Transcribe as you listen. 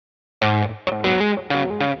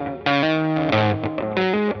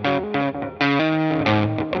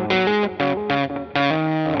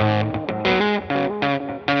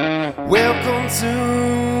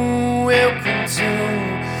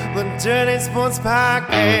Sports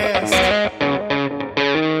Podcast.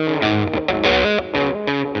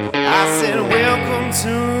 I said, welcome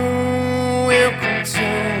to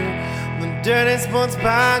the Dirty Sports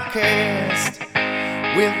Podcast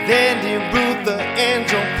with Andy Ruther and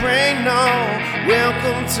Joe Prano.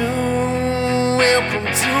 Welcome to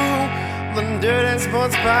the Dirty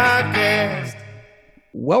Sports Podcast.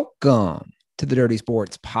 Welcome to the Dirty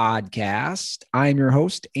Sports Podcast. I'm your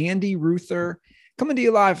host, Andy Ruther, coming to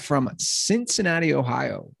you live from Cincinnati,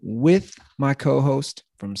 Ohio, with my co-host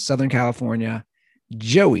from Southern California,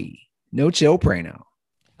 Joey No Chill Prano.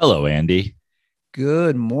 Hello, Andy.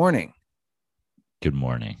 Good morning. Good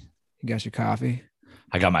morning. You got your coffee?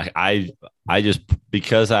 I got my, I just,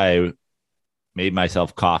 because I made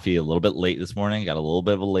myself coffee a little bit late this morning, got a little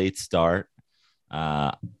bit of a late start.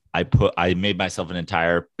 I made myself an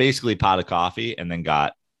entire basically pot of coffee and then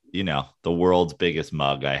got, the world's biggest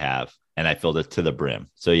mug I have, and I filled it to the brim.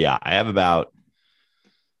 So yeah, I have about,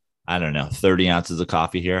 30 ounces of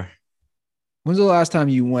coffee here. When's the last time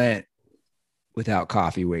you went without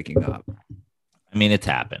coffee waking up? I mean, it's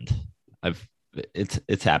happened.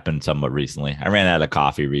 It's happened somewhat recently. I ran out of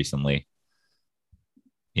coffee recently.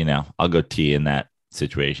 I'll go tea in that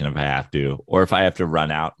situation if I have to, or if I have to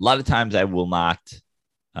run out. A lot of times I will not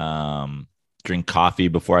drink coffee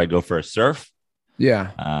before I go for a surf.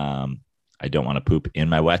 Yeah. I don't want to poop in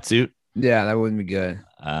my wetsuit. Yeah, that wouldn't be good.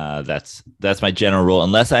 That's my general rule,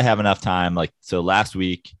 unless I have enough time. So last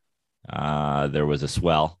week, there was a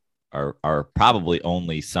swell, our probably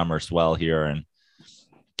only summer swell here in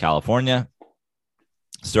California.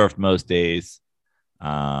 Surfed most days.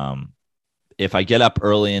 If I get up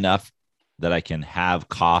early enough that I can have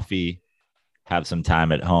coffee, have some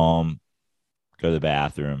time at home, go to the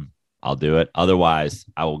bathroom, I'll do it. Otherwise,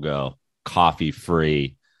 I will go coffee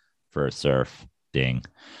free for a surf. Ding.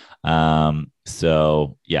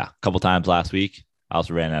 So yeah, a couple times last week. I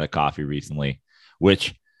also ran out of coffee recently,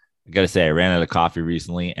 which I got to say, I ran out of coffee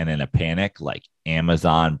recently, and in a panic, like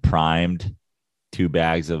Amazon primed 2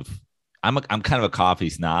 bags of, I'm kind of a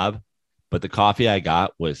coffee snob, but the coffee I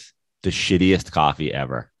got was the shittiest coffee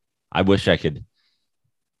ever. I wish I could.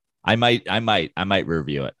 I might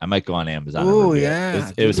review it. I might go on Amazon. Oh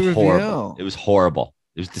yeah. It was horrible. It was horrible.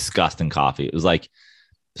 It was disgusting coffee. It was like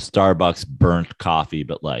Starbucks burnt coffee,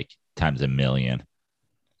 but like times a million.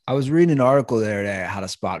 I was reading an article the other day, how to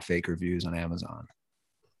spot fake reviews on Amazon.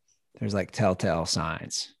 There's like telltale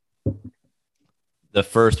signs. The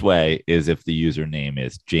first way is if the username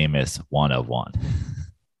is Jameis101.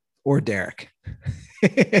 Or Derek.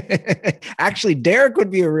 Actually, Derek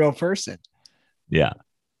would be a real person. Yeah.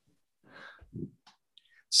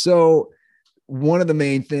 So one of the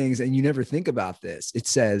main things, and you never think about this, it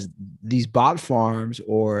says these bot farms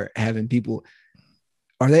or having people,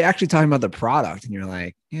 are they actually talking about the product? And you're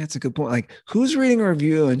like, yeah, it's a good point. Like, who's reading a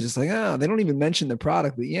review and just like, oh, they don't even mention the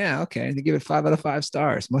product, but yeah, okay. They give it 5 out of 5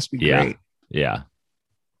 stars. Must be great. Yeah.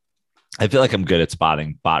 I feel like I'm good at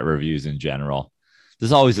spotting bot reviews in general.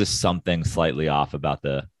 There's always just something slightly off about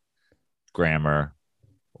the grammar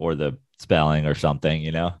or the spelling or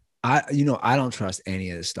something, I don't trust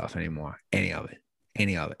any of this stuff anymore. Any of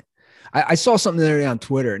it. I saw something the other day on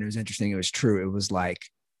Twitter, and it was interesting. It was true. It was like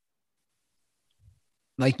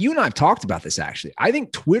you and I have talked about this, actually. I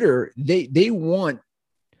think Twitter, they want,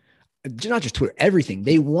 not just Twitter, everything.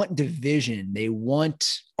 They want division. They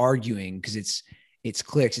want arguing because it's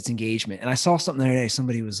clicks, it's engagement. And I saw something the other day.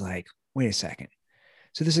 Somebody was like, wait a second.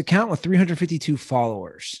 So this account with 352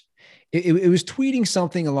 followers, it was tweeting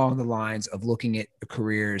something along the lines of looking at the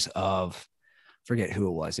careers of, forget who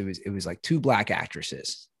it was. It was like 2 black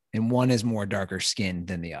actresses, and one is more darker skinned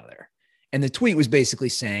than the other. And the tweet was basically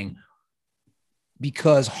saying,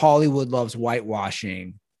 because Hollywood loves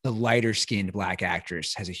whitewashing, the lighter skinned black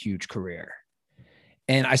actress has a huge career.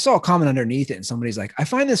 And I saw a comment underneath it, and somebody's like, I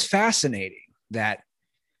find this fascinating that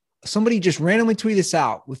somebody just randomly tweeted this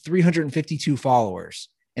out with 352 followers,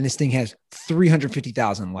 and this thing has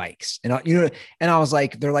 350,000 likes. And I was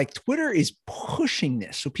like, they're like, Twitter is pushing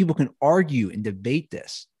this so people can argue and debate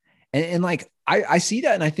this. And like, I see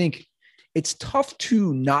that, and I think it's tough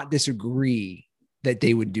to not disagree that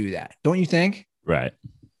they would do that. Don't you think? Right.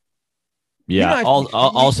 Yeah.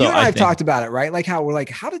 Also, I've talked about it, right? Like how we're like,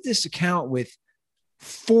 how did this account with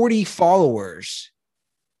 40 followers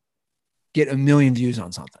get 1 million views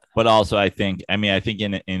on something? But also, I think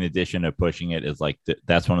in addition to pushing it, is like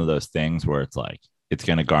that's one of those things where it's like it's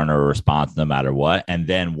going to garner a response no matter what. And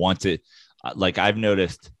then once it, like I've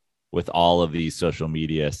noticed with all of these social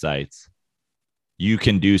media sites, you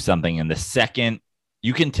can do something in the second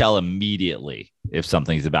you can tell immediately if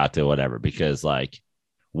something's about to whatever, because like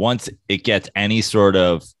once it gets any sort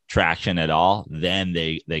of traction at all, then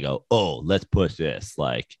they go, oh, let's push this.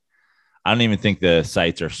 Like, I don't even think the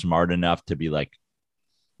sites are smart enough to be like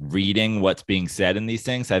reading what's being said in these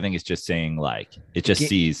things. I think it's just saying like, it just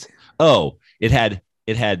sees, oh, it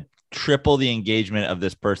had triple the engagement of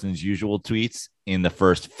this person's usual tweets in the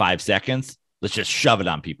first 5 seconds. Let's just shove it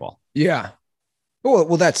on people. Yeah.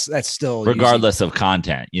 Well, that's still regardless of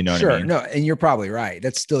content, you know what I mean? No, and you're probably right.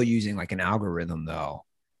 That's still using like an algorithm though,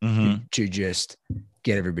 to just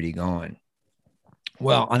get everybody going.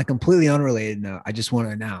 Well, on a completely unrelated note, I just want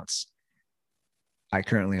to announce I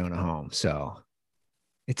currently own a home, so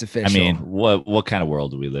it's official. I mean, what kind of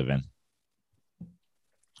world do we live in?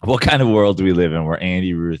 What kind of world do we live in where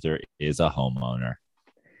Andy Ruther is a homeowner?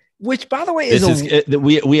 Which, by the way,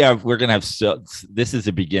 we're gonna have this is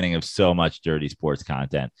the beginning of so much dirty sports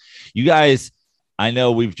content. You guys, I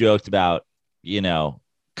know we've joked about,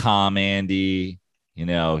 calm Andy,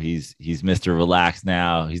 he's Mr. Relax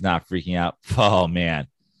now. He's not freaking out. Oh man.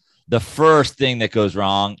 The first thing that goes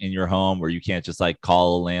wrong in your home where you can't just like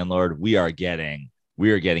call a landlord, we are getting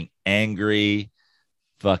angry,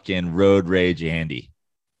 fucking road rage Andy.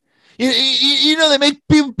 They make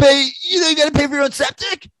people pay. You got to pay for your own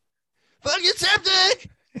septic. Fucking septic.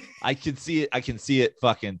 I can see it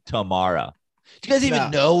fucking tomorrow. Do you guys even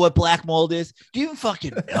know what black mold is? Do you even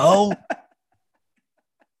fucking know?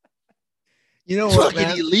 You know what,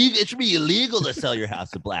 man? Illegal. It should be illegal to sell your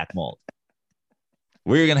house to black mold.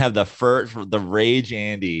 We're going to have the rage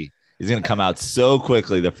Andy is going to come out so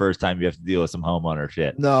quickly the first time you have to deal with some homeowner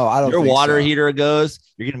shit. No, I don't Your think water so. heater goes,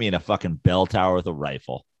 you're going to be in a fucking bell tower with a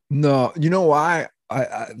rifle. No, you know why?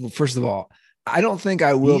 First of all, I don't think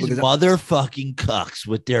I will. These because motherfucking cucks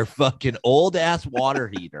with their fucking old ass water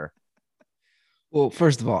heater. Well,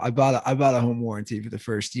 first of all, I bought a home warranty for the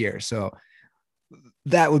first year, so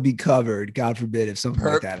that would be covered. God forbid if something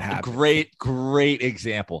like that happened. Great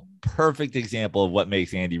example. Perfect example of what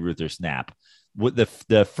makes Andy Ruther snap. With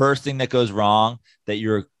the first thing that goes wrong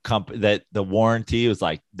that the warranty was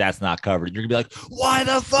like, that's not covered. You're gonna be like, why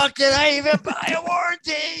the fuck did I even buy a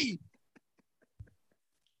warranty?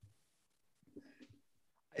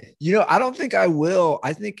 I don't think I will.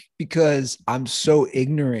 I think because I'm so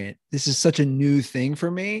ignorant. This is such a new thing for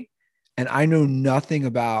me, and I know nothing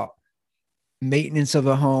about maintenance of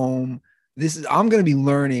a home. I'm going to be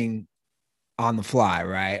learning on the fly,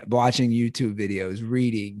 right? Watching YouTube videos,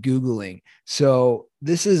 reading, Googling. So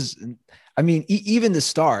this is, even the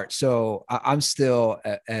start. So I'm still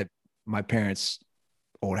at my parents'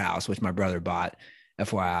 old house, which my brother bought,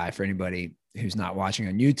 FYI, for anybody who's not watching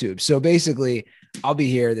on YouTube. So basically I'll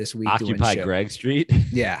be here this week. Occupy Greg Street.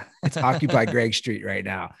 Yeah. It's Occupy Greg Street right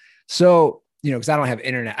now. So, cause I don't have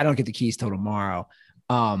internet. I don't get the keys till tomorrow.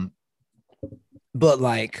 But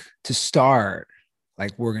like to start,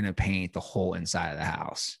 like we're going to paint the whole inside of the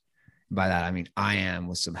house. By that, I mean, I am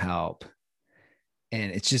with some help.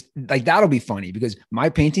 And it's just like, that'll be funny because my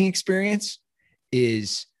painting experience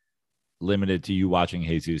is limited to you watching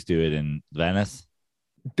Jesus do it in Venice.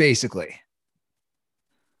 Basically.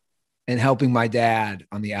 And helping my dad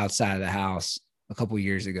on the outside of the house a couple of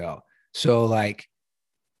years ago. So like,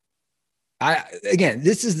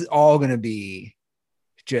 this is all going to be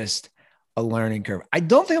just a learning curve. I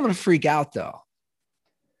don't think I'm going to freak out though.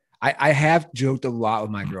 I have joked a lot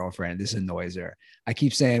with my girlfriend. This annoys her. I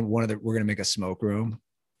keep saying we're going to make a smoke room,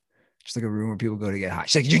 just like a room where people go to get high.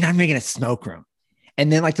 She's like, you're not making a smoke room.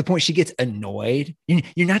 And then like the point she gets annoyed.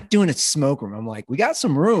 You're not doing a smoke room. I'm like, we got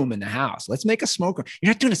some room in the house. Let's make a smoke room.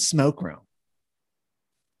 You're not doing a smoke room.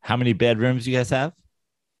 How many bedrooms do you guys have?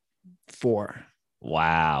 4.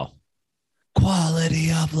 Wow.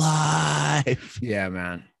 Quality of life. Yeah,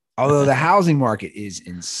 man. Although the housing market is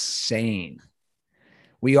insane.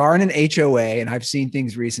 We are in an HOA, and I've seen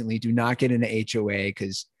things recently. Do not get in an HOA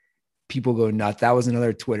because people go nuts. That was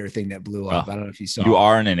another Twitter thing that blew up. I don't know if you saw. You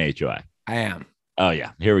are in an HOA. I am. Oh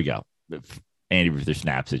yeah, here we go. Andy Ruther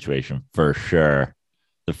snap situation for sure.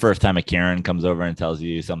 The first time a Karen comes over and tells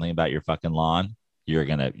you something about your fucking lawn, you're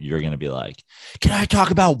gonna be like, "Can I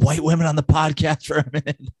talk about white women on the podcast for a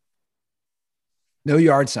minute?" No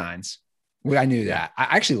yard signs. Well, I knew that.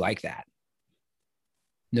 I actually like that.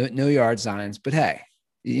 No yard signs, but hey,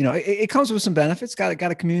 it comes with some benefits. Got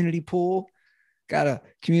a community pool, got a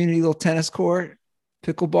community little tennis court,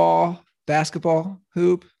 pickleball, basketball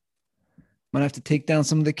hoop. Might have to take down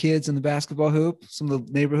some of the kids in the basketball hoop, some of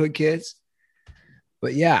the neighborhood kids.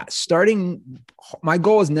 But yeah, my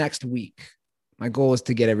goal is next week. My goal is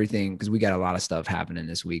to get everything because we got a lot of stuff happening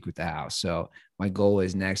this week with the house. So my goal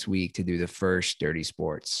is next week to do the first Dirty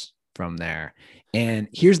Sports from there. And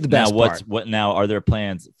here's the best part. Now, are there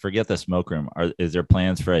plans? Forget the smoke room. Is there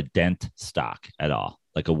plans for a dent stock at all?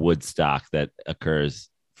 like a Woodstock that occurs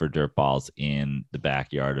for dirt balls in the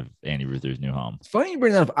backyard of Andy Ruther's new home. It's funny you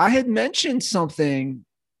bring that up. I had mentioned something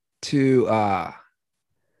to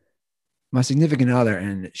my significant other,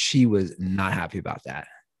 and she was not happy about that.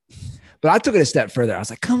 But I took it a step further. I was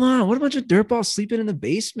like, come on, what a bunch of dirtballs sleeping in the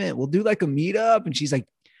basement. We'll do like a meetup. And she's like,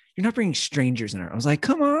 you're not bringing strangers in there. I was like,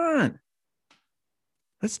 come on.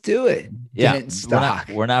 Let's do it. Yeah.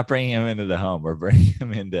 We're not bringing him into the home. We're bringing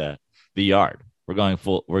him into the yard. We're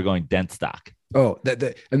going dent stock. Oh,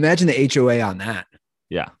 imagine the HOA on that.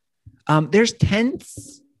 Yeah. There's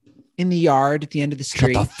tents in the yard at the end of the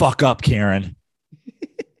street. Shut the fuck up, Karen.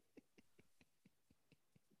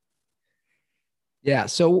 Yeah,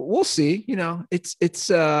 so we'll see. You know, it's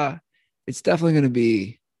definitely going to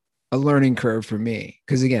be a learning curve for me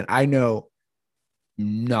because again, I know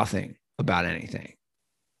nothing about anything.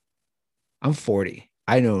 I'm 40.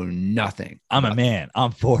 I know nothing. I'm a man.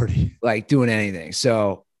 I'm 40. Like doing anything.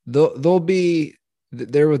 So there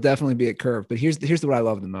will definitely be a curve. But here's what I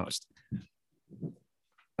love the most.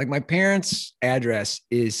 Like my parents' address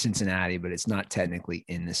is Cincinnati, but it's not technically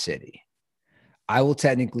in the city. I will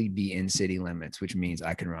technically be in city limits, which means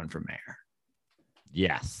I can run for mayor.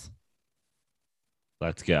 Yes.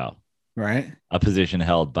 Let's go. Right? A position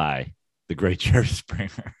held by the great Jerry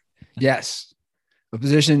Springer. Yes. A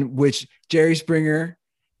position which Jerry Springer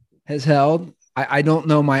has held. I don't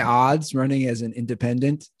know my odds running as an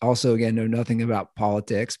independent. Also, again, know nothing about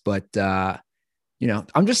politics, but I'm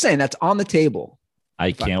just saying that's on the table.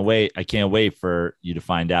 I can't wait. I can't wait for you to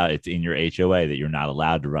find out it's in your HOA that you're not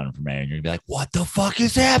allowed to run for mayor. And you're gonna be like, what the fuck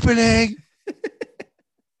is happening?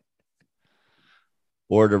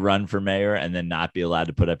 Or to run for mayor and then not be allowed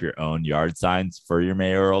to put up your own yard signs for your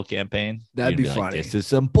mayoral campaign. That'd be funny. Like, this is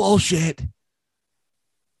some bullshit.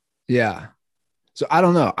 Yeah. So I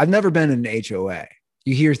don't know. I've never been in an HOA.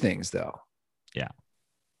 You hear things though. Yeah.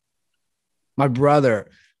 My brother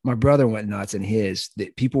went nuts in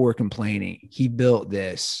that people were complaining. He built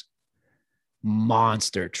this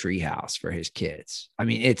monster treehouse for his kids. I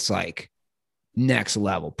mean, it's like next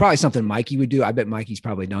level. Probably something Mikey would do. I bet Mikey's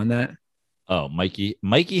probably done that. Oh,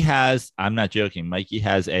 Mikey has, I'm not joking. Mikey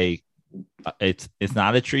has it's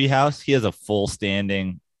not a treehouse. He has a full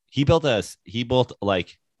standing. He built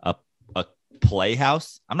like a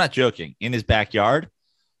playhouse. I'm not joking, in his backyard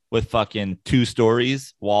with fucking 2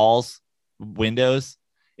 stories, walls, windows.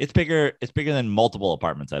 It's bigger than multiple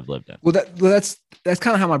apartments I've lived in. Well, that's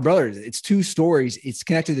kind of how my brother is. It's 2 stories. It's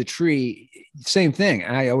connected to the tree. Same thing.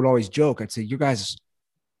 And I would always joke. I'd say, your guys'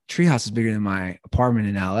 treehouse is bigger than my apartment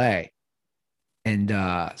in LA. And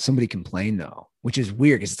somebody complained though, which is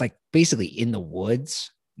weird because it's like basically in the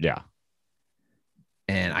woods. Yeah.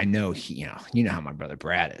 And I know you know how my brother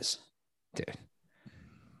Brad is, dude.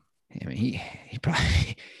 I mean, he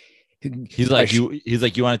probably he's like,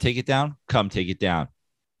 you want to take it down? Come take it down.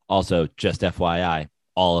 Also, just FYI,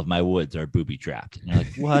 all of my woods are booby trapped. And you're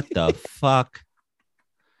like, what the fuck?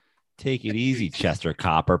 Take it easy, Chester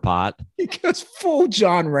Copperpot. He goes full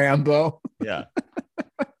John Rambo. Yeah.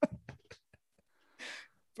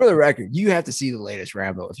 For the record, you have to see the latest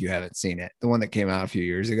Rambo if you haven't seen it. The one that came out a few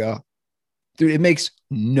years ago. Dude, it makes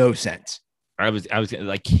no sense.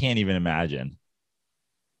 I can't even imagine.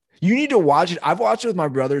 You need to watch it. I've watched it with my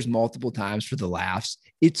brothers multiple times for the laughs.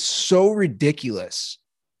 It's so ridiculous.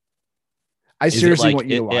 I seriously want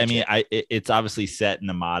you to watch it. I mean, it's obviously set in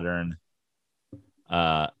a modern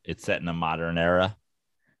era.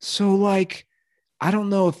 So like, I don't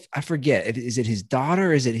know if I forget. Is it his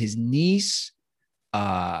daughter? Is it his niece?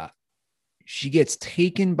 She gets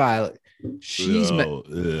taken by she's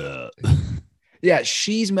Mexican.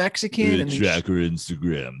 And track her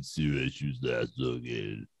Instagram, see where she's last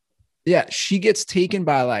located. Yeah, she gets taken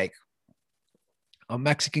by like a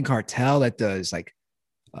Mexican cartel that does like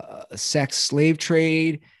a sex slave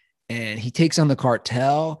trade, and he takes on the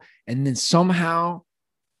cartel, and then somehow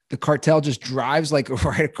the cartel just drives like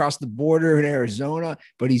right across the border in Arizona,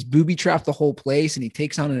 but he's booby trapped the whole place, and he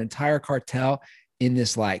takes on an entire cartel in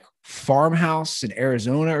this like farmhouse in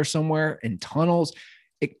Arizona or somewhere in tunnels.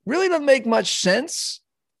 It really doesn't make much sense,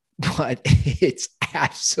 but it's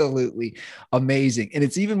absolutely amazing. And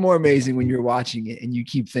it's even more amazing when you're watching it and you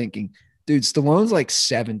keep thinking, dude, Stallone's like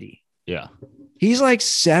 70. Yeah. He's like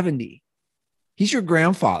 70. He's your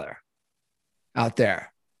grandfather out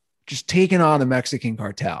there just taking on the Mexican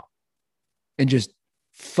cartel and just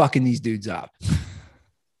fucking these dudes up.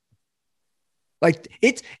 Like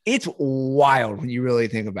it's wild when you really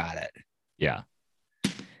think about it. Yeah.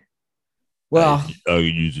 Well, I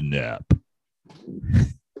could use a nap.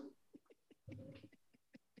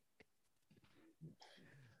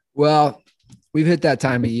 Well, we've hit that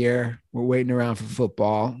time of year. We're waiting around for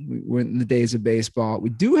football. We're in the days of baseball. We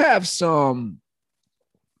do have some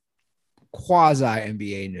quasi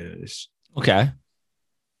NBA news. Okay.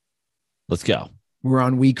 Let's go. We're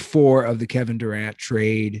on week 4 of the Kevin Durant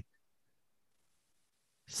trade.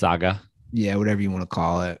 Saga. Yeah, whatever you want to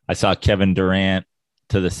call it. I saw Kevin Durant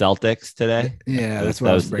to the Celtics today. Yeah, that's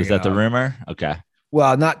what I was bringing Is that the up. rumor? Okay.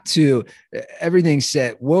 Well, not to everything's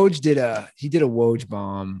set. Woj did a Woj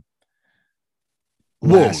bomb.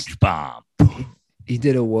 Woj bomb. He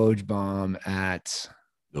did a Woj bomb at.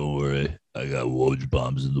 Don't worry, I got Woj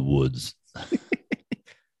bombs in the woods.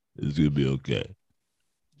 It's gonna be okay.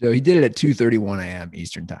 So he did it at 2:31 a.m.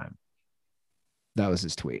 Eastern time. That was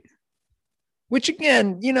his tweet. Which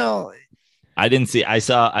again, I didn't see. I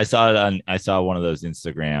saw one of those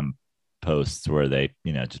Instagram posts where they,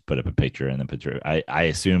 just put up a picture and then picture. I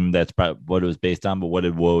assume that's probably what it was based on. But what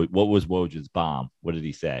was Woj's bomb? What did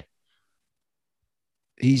he say?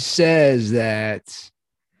 He says that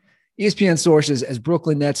ESPN sources, as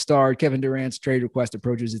Brooklyn Nets star Kevin Durant's trade request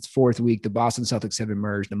approaches its 4th week, the Boston Celtics have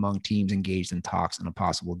emerged among teams engaged in talks on a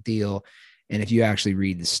possible deal. And if you actually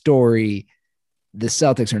read the story, the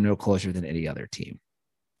Celtics are no closer than any other team.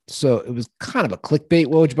 So it was kind of a clickbait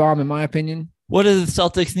Woj bomb, in my opinion. What do the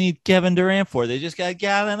Celtics need Kevin Durant for? They just got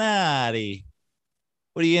Gallinari.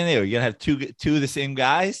 What are you gonna do? You're gonna have two of the same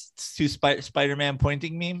guys? Two Spider-Man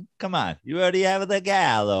pointing meme? Come on, you already have the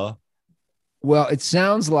Gallo. Well, it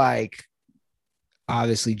sounds like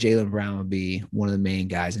obviously Jaylen Brown would be one of the main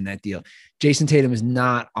guys in that deal. Jason Tatum is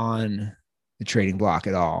not on the trading block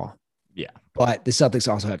at all. Yeah. But the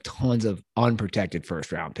Celtics also have tons of unprotected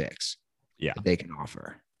first-round picks. Yeah, that they can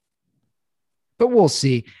offer. But we'll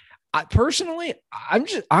see. Personally, I'm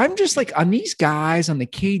just like on these guys, on the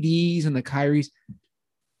KDs and the Kyries.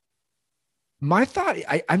 My thought,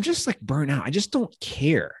 I'm just like burnt out. I just don't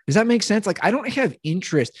care. Does that make sense? Like, I don't have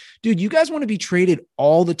interest. Dude, you guys want to be traded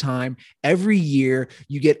all the time. Every year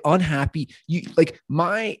you get unhappy.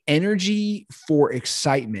 My energy for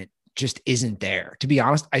excitement just isn't there. To be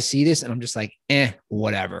honest, I see this and I'm just like,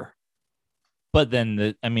 whatever. But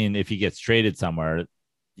then, if he gets traded somewhere,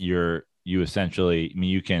 you essentially,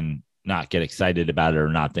 you can not get excited about it or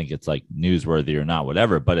not think it's like newsworthy or not,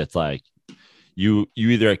 whatever. But it's like you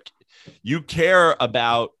either you care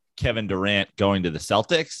about Kevin Durant going to the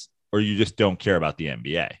Celtics or you just don't care about the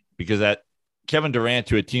NBA, because that Kevin Durant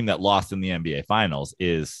to a team that lost in the NBA Finals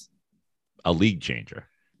is a league changer.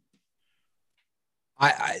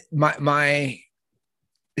 It's not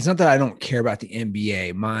that I don't care about the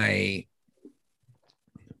NBA.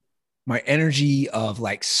 My energy of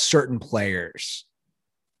like certain players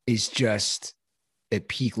is just at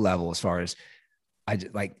peak level as far as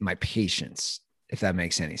like my patience, if that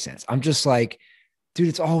makes any sense. I'm just like, dude,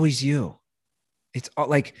 it's always you. It's all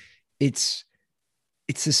like, it's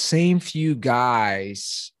the same few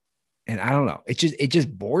guys. And I don't know, it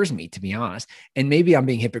just bores me, to be honest. And maybe I'm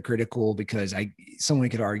being hypocritical because someone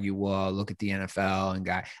could argue, well, look at the NFL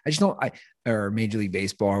and or Major League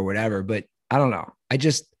Baseball or whatever, but I don't know.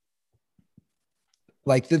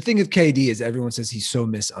 Like the thing with KD is everyone says he's so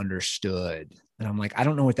misunderstood. And I'm like, I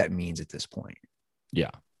don't know what that means at this point. Yeah.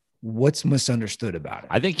 What's misunderstood about it?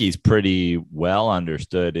 I think he's pretty well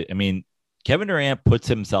understood. Kevin Durant puts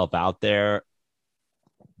himself out there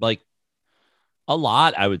like a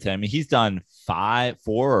lot, I would say. He's done 4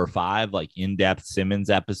 or 5 like in-depth Simmons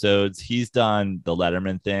episodes. He's done the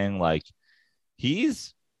Letterman thing. Like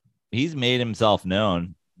he's made himself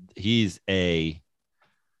known. He's a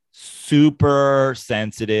super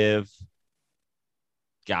sensitive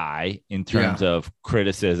guy in terms of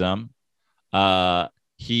criticism.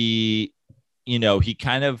 He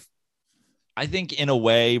kind of, I think in a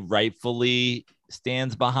way, rightfully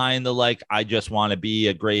stands behind the, like, I just want to be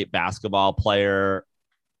a great basketball player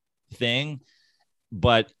thing,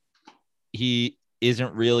 but he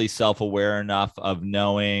isn't really self-aware enough of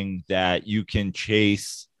knowing that you can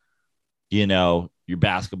chase, your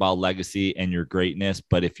basketball legacy and your greatness.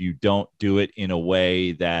 But if you don't do it in a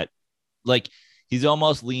way that, like, he's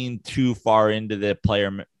almost leaned too far into the player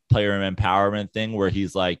empowerment thing where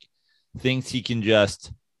he's like, thinks he can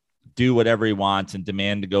just do whatever he wants and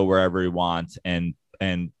demand to go wherever he wants and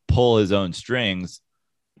pull his own strings,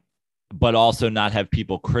 but also not have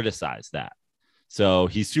people criticize that. So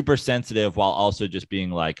he's super sensitive while also just being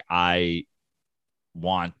like, I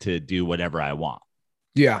want to do whatever I want.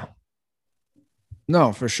 Yeah.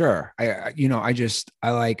 No, for sure. I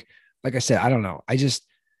like I said, I don't know.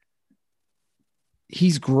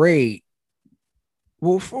 He's great.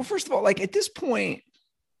 Well, first of all, like at this point,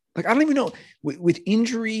 like, I don't even know with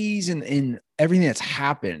injuries and everything that's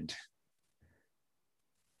happened.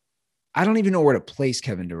 I don't even know where to place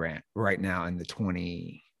Kevin Durant right now in the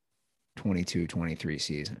 2022-23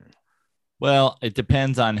 season. Well, it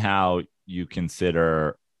depends on how you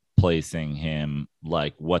consider placing him,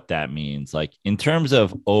 like what that means. Like in terms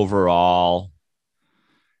of overall,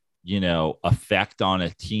 effect on a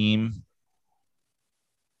team,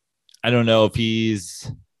 I don't know if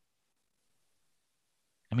he's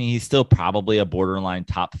still probably a borderline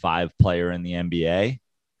top 5 player in the NBA,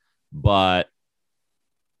 but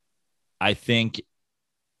I think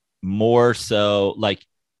more so like,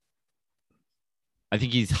 I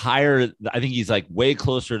think he's higher. I think he's like way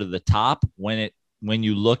closer to the top when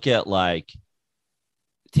you look at like,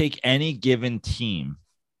 take any given team.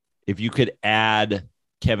 If you could add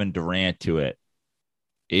Kevin Durant to it,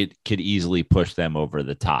 it could easily push them over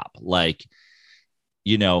the top. Like,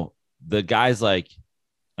 the guys like,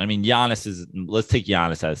 Giannis let's take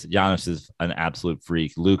Giannis as Giannis is an absolute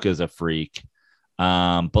freak. Luka's a freak.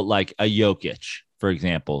 But like a Jokic, for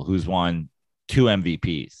example, who's won 2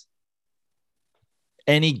 MVPs.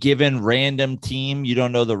 Any given random team, you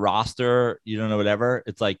don't know the roster, you don't know whatever.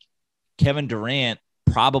 It's like Kevin Durant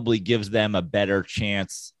probably gives them a better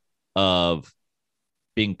chance of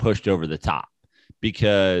being pushed over the top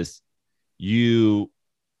because you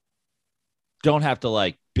don't have to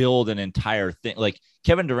like build an entire thing. Like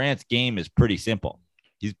Kevin Durant's game is pretty simple.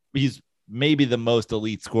 He's maybe the most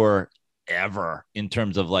elite scorer ever in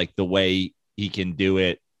terms of like the way he can do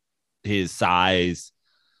it, his size,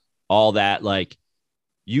 all that. Like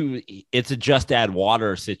it's a just add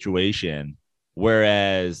water situation.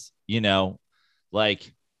 Whereas,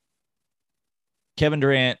 like Kevin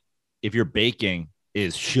Durant, if you're baking,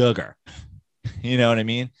 is sugar. You know what I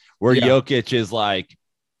mean? Where Jokic is like,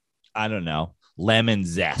 I don't know, lemon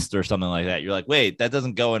zest or something like that. You're like, wait, that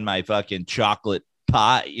doesn't go in my fucking chocolate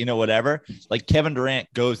pot, whatever. Like Kevin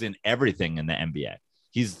Durant goes in everything in the NBA.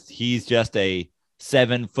 He's just a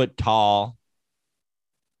 7 foot tall,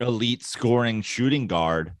 elite scoring shooting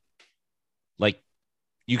guard. Like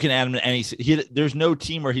you can add him to any. There's no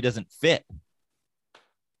team where he doesn't fit.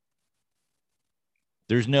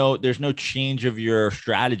 There's no change of your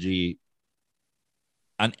strategy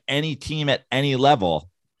on any team at any level.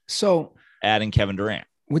 So adding Kevin Durant.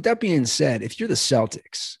 With that being said, if you're the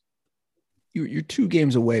Celtics, you're 2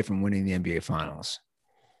 games away from winning the NBA Finals.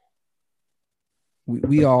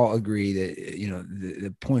 We all agree that,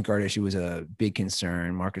 the point guard issue was a big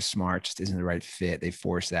concern. Marcus Smart just isn't the right fit. They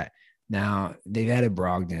forced that. Now they've added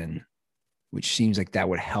Brogdon, which seems like that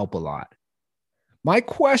would help a lot. My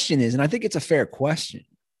question is, and I think it's a fair question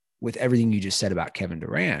with everything you just said about Kevin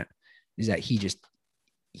Durant, is that he's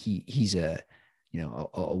a,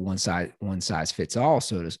 a one size fits all,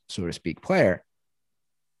 so to speak, player.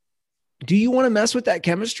 Do you want to mess with that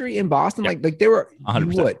chemistry in Boston? Yeah. Like they were,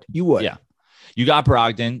 100%. You would. Yeah. You got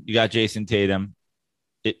Brogdon, you got Jason Tatum.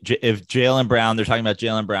 If Jaylen Brown, they're talking about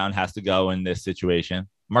Jaylen Brown has to go in this situation.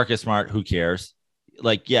 Marcus Smart, who cares?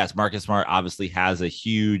 Like, yes, Marcus Smart obviously has a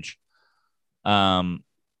huge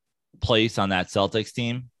place on that Celtics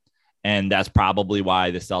team. And that's probably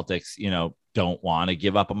why the Celtics, don't want to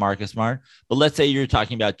give up a Marcus Smart. But let's say you're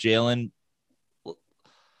talking about Jaylen.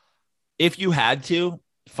 If you had to,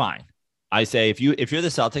 fine. I say if you're the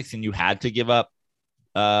Celtics and you had to give up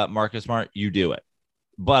Marcus Smart, you do it.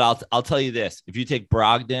 But I'll tell you this: if you take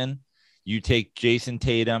Brogdon, you take Jason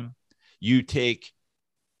Tatum, you take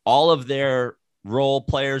all of their role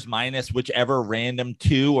players minus whichever random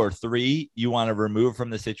 2 or 3 you want to remove from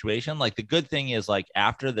the situation. Like the good thing is, like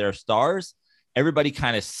after their stars, everybody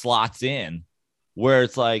kind of slots in where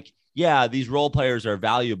it's like, yeah, these role players are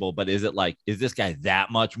valuable, but is this guy that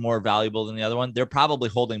much more valuable than the other one? They're probably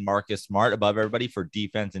holding Marcus Smart above everybody for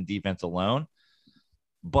defense and defense alone.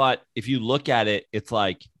 But if you look at it, it's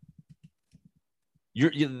like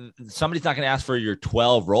somebody's not going to ask for your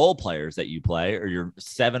 12 role players that you play or your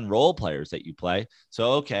 7 role players that you play.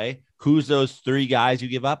 So, okay, who's those 3 guys you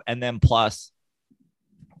give up? And then plus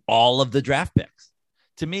all of the draft picks.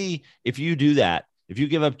 To me, if you do that, if you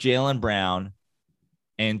give up Jaylen Brown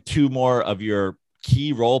and 2 more of your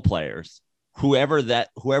key role players, whoever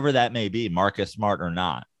that may be, Marcus Smart or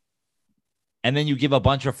not, and then you give a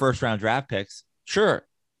bunch of first-round draft picks, sure,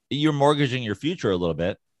 you're mortgaging your future a little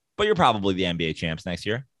bit, but you're probably the NBA champs next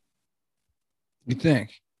year. You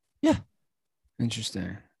think? Yeah.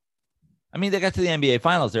 Interesting. They got to the NBA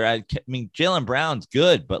Finals. Jaylen Brown's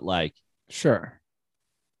good, but like, sure,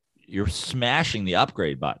 you're smashing the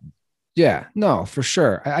upgrade button. Yeah, no, for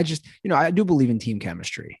sure. I just, I do believe in team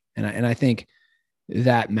chemistry, and I think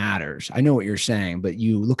that matters. I know what you're saying, but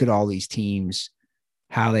you look at all these teams,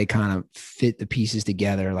 how they kind of fit the pieces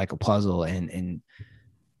together like a puzzle, and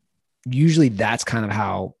usually that's kind of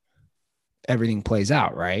how everything plays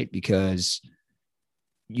out, right? Because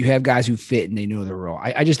you have guys who fit and they know their role.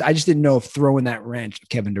 I just didn't know if throwing that wrench of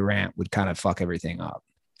Kevin Durant would kind of fuck everything up.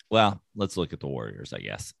 Well, let's look at the Warriors, I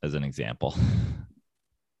guess, as an example.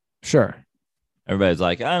 Sure. Everybody's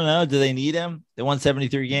like, I don't know. Do they need him? They won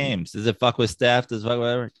 73 games. Does it fuck with Steph? Does it fuck with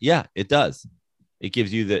whatever? Yeah, it does. It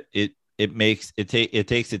gives you it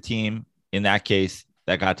takes a team in that case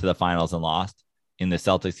that got to the finals and lost. In the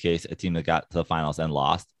Celtics case, a team that got to the finals and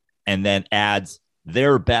lost, and then adds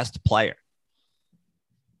their best player.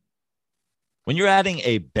 When you're adding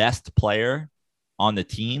a best player on the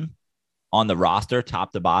team, on the roster,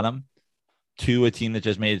 top to bottom, to a team that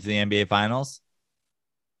just made it to the NBA Finals,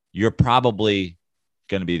 you're probably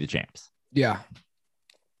going to be the champs. Yeah.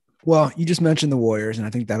 Well, you just mentioned the Warriors, and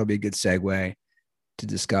I think that'll be a good segue to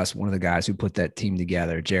discuss one of the guys who put that team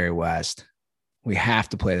together, Jerry West. We have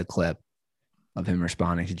to play the clip of him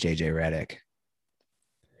responding to JJ Redick,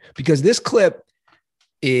 because this clip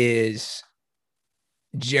is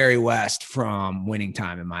Jerry West from Winning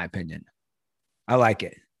Time, in my opinion. I like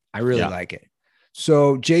it. I really like it.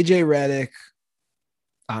 So JJ Redick,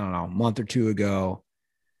 I don't know, a month or two ago,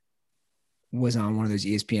 was on one of those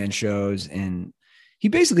ESPN shows, and he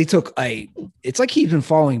basically it's like he's been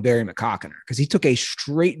following Barry McCockiner, because he took a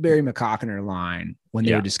straight Barry McCockiner line when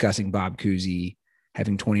they were discussing Bob Cousy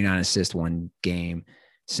having 29 assists one game,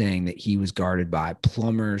 saying that he was guarded by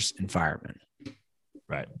plumbers and firemen.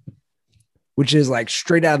 Right. Which is like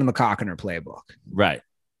straight out of the McCockiner playbook. Right.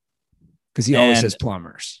 Because he always says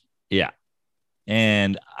plumbers. Yeah.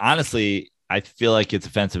 And honestly, I feel like it's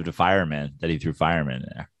offensive to firemen that he threw firemen in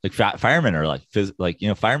there. Like firemen are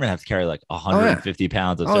firemen have to carry like 150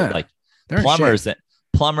 pounds of stuff. Like plumbers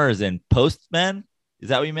and postmen. Is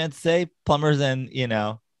that what you meant to say? Plumbers and,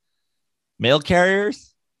 mail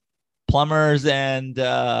carriers, plumbers and,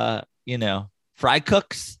 fry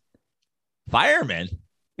cooks, firemen. What are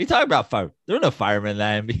you talking about? There are no firemen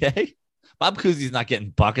in the NBA. Bob Cousy's not getting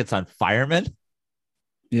buckets on firemen.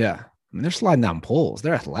 Yeah. I mean, they're sliding down poles.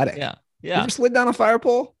 They're athletic. Yeah. You ever slid down a fire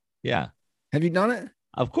pole? Yeah. Have you done it?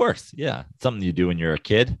 Of course. Yeah. Something you do when you're a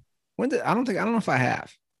kid. I don't know if I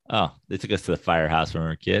have. Oh, they took us to the firehouse when we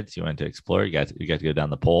were kids. You went to explore. You got to go down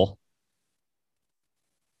the pole.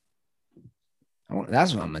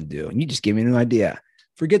 That's what I'm going to do. And you just gave me a new idea.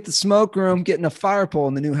 Forget the smoke room, getting a fire pole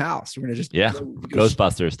in the new house. We're going to just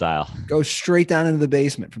Ghostbuster style. Go straight down into the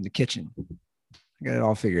basement from the kitchen. I got it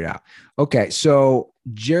all figured out. Okay. So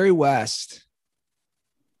Jerry West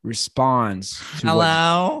responds to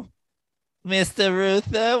hello, Mr.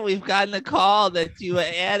 Ruther. We've gotten a call that you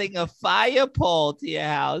are adding a fire pole to your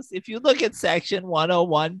house. If you look at section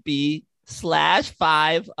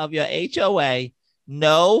 101B/5 of your HOA,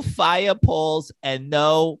 no fire poles and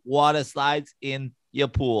no water slides in your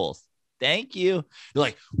pools. Thank you. You're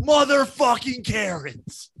like, motherfucking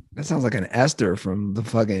Karens. That sounds like an Esther from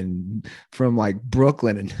like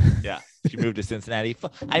Brooklyn. And yeah, she moved to Cincinnati.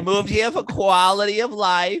 I moved here for quality of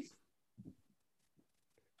life.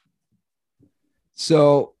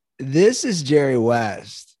 So this is Jerry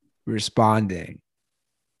West responding.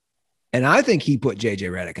 And I think he put JJ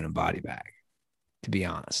Redick in a body bag, to be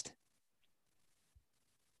honest.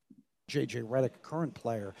 JJ Redick, a current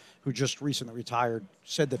player who just recently retired,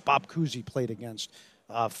 said that Bob Cousy played against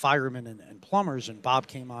firemen and plumbers, and Bob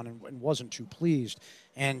came on and wasn't too pleased.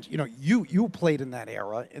 And, you played in that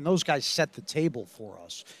era, and those guys set the table for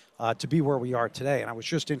us to be where we are today. And I was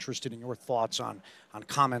just interested in your thoughts on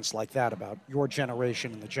comments like that about your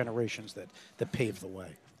generation and the generations that paved the way.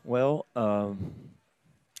 Well,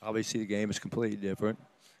 obviously the game is completely different.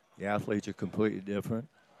 The athletes are completely different.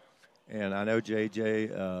 And I know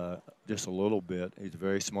JJ just a little bit. He's a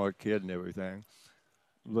very smart kid and everything.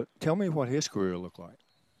 Look, tell me what his career looked like.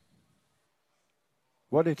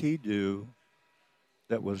 What did he do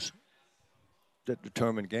that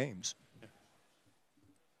determined games?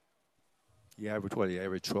 He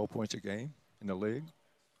averaged 12 points a game in the league.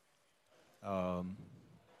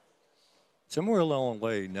 Somewhere along the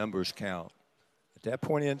way, numbers count. At that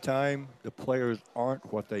point in time, the players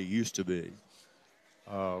aren't what they used to be.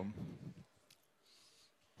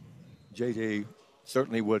 JJ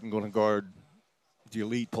certainly wasn't going to guard the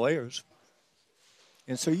elite players.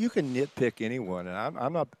 And so you can nitpick anyone. And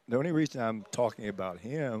I'm not, the only reason I'm talking about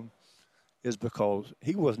him is because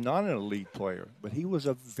he was not an elite player, but he was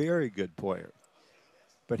a very good player.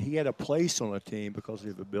 But he had a place on the team because of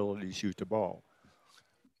his ability to shoot the ball.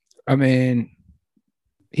 I mean,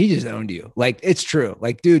 he just owned you. Like, it's true.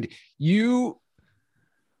 Like, dude,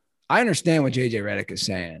 I understand what JJ Redick is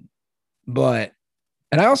saying,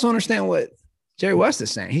 and I also understand what Jerry West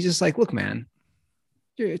is saying. He's just like, look, man,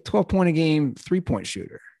 you're a 12-point a game 3-point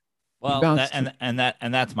shooter. Well, bounced-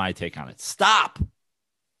 that's my take on it. Stop.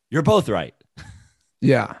 You're both right.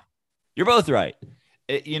 Yeah. You're both right.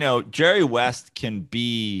 Jerry West can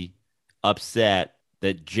be upset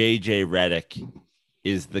that JJ Redick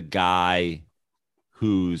is the guy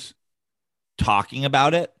who's talking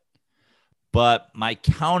about it. But my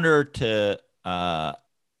counter to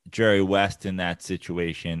Jerry West in that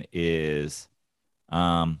situation is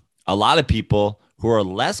a lot of people who are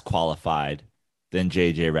less qualified than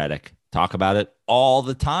JJ Redick talk about it all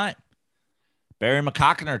the time. Barry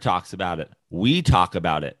McCockiner talks about it. We talk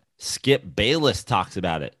about it. Skip Bayless talks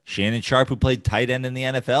about it. Shannon Sharp, who played tight end in the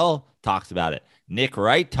NFL, talks about it. Nick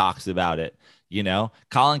Wright talks about it.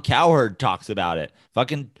 Colin Cowherd talks about it.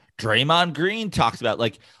 Fucking Draymond Green talks about it.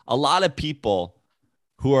 Like, a lot of people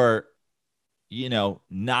who are,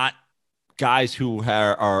 not guys who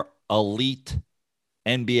are elite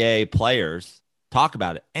NBA players talk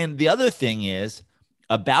about it. And the other thing is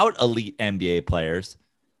about elite NBA players,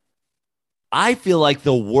 I feel like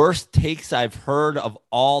the worst takes I've heard of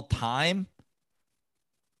all time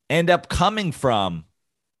end up coming from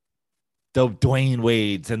the Dwayne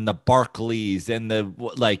Wades and the Barkleys and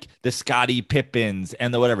the Scottie Pippins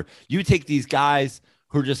and the whatever. You take these guys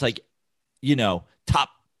who are just top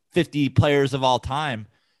 50 players of all time,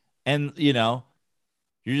 and you're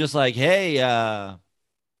just like, hey,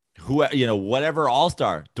 whatever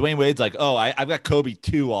all-star. Dwayne Wade's like, oh, I've got Kobe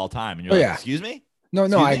 2 all time, and you're like, excuse me? No,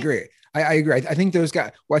 Excuse I me? agree. I agree. I think those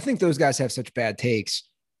guys. Well, I think those guys have such bad takes.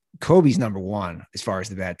 Kobe's number one as far as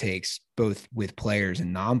the bad takes, both with players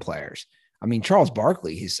and non-players. I mean, Charles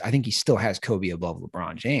Barkley. I think he still has Kobe above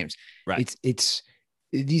LeBron James. Right. It's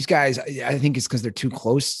these guys. I think it's because they're too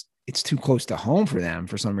close. It's too close to home for them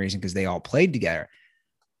for some reason because they all played together.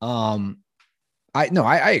 I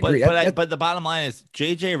agree. But the bottom line is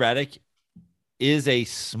JJ Redick is a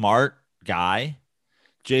smart guy.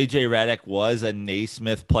 JJ Redick was a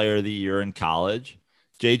Naismith Player of the Year in college.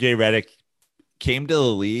 JJ Redick came to the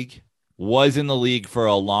league, was in the league for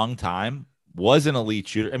a long time, was an elite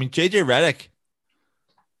shooter. I mean, JJ Redick,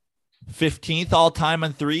 15th all time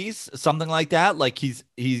on threes, something like that. Like he's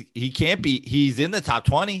in the top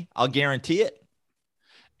 20. I'll guarantee it.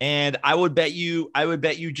 And I would bet you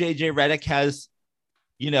JJ Redick has,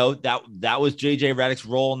 that was JJ Redick's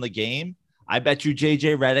role in the game. I bet you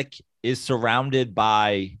JJ Redick is surrounded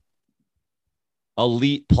by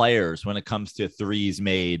elite players when it comes to threes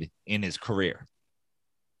made in his career.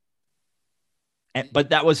 But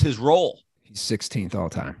that was his role. He's 16th all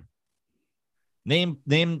time.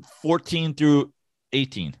 Name 14 through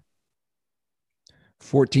 18.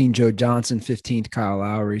 14, Joe Johnson. 15th, Kyle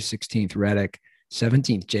Lowry. 16th, Redick.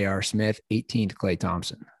 17th, J.R. Smith. 18th, Klay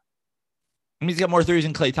Thompson. I mean, he's got more threes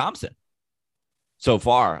than Klay Thompson so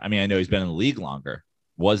far. I mean, I know he's been in the league longer.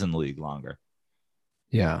 Was in the league longer.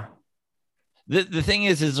 Yeah. The thing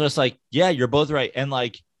is just like, yeah, you're both right. And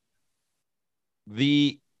like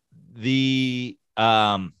the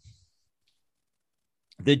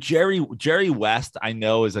Jerry West, I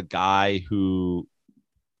know, is a guy who,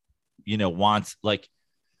 wants, like,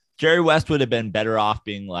 Jerry West would have been better off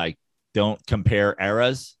being like, don't compare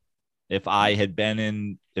eras. If I had played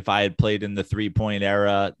in the 3-point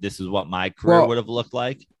era, this is what my career would have looked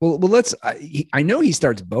like. Well, I know he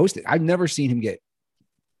starts boasting. I've never seen him get,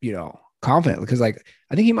 confident because I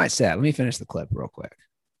think he might say it. Let me finish the clip real quick.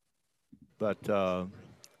 But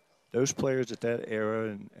those players at that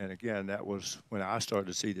era, and again, that was when I started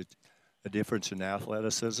to see the difference in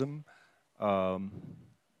athleticism.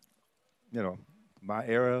 My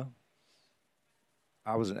era,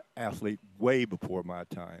 I was an athlete way before my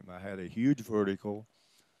time. I had a huge vertical.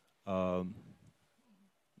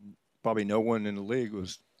 Probably no one in the league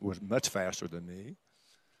was much faster than me.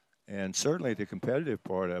 And certainly the competitive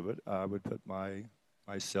part of it, I would put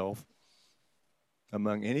myself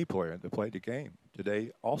among any player that played the game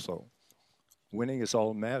today also. Winning is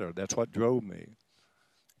all that matters. That's what drove me.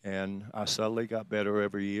 And I subtly got better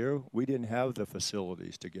every year. We didn't have the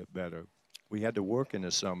facilities to get better. We had to work in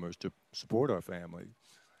the summers to support our family.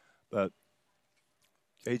 But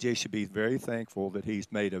AJ should be very thankful that he's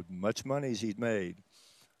made as much money as he's made.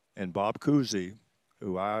 And Bob Cousy,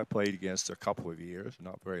 who I played against a couple of years,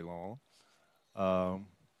 not very long, I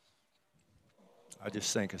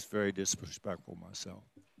just think it's very disrespectful myself.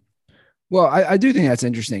 Well, I do think that's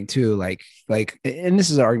interesting too. Like, and this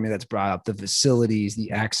is an argument that's brought up: the facilities,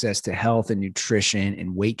 the access to health and nutrition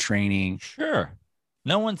and weight training. Sure.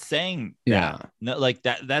 No one's saying Yeah. that. No, like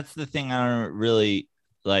that. That's the thing I don't really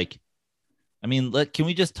like. I mean, can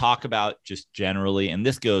we just talk about just generally, and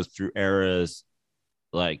this goes through eras,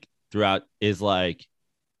 like throughout, is like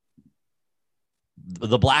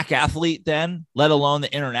the black athlete, then let alone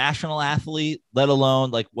the international athlete, let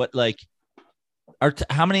alone like what, like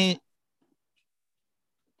how many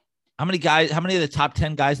guys, how many of the top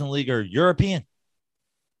 10 guys in the league are European?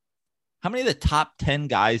 How many of the top 10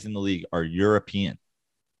 guys in the league are European?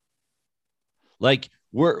 Like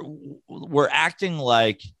we're acting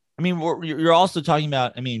like, I mean, you're also talking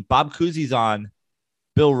about, I mean, Bob Cousy's on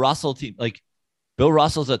Bill Russell team. Like Bill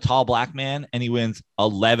Russell's a tall black man and he wins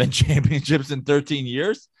 11 championships in 13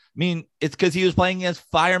 years. I mean, it's because he was playing against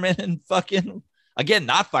firemen and fucking, again,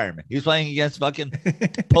 not firemen. He was playing against fucking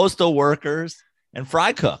postal workers and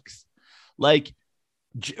fry cooks. Like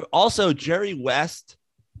also Jerry West.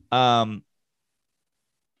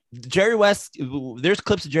 Jerry West, there's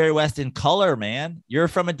clips of Jerry West in color, man. You're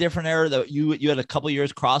from a different era that you had a couple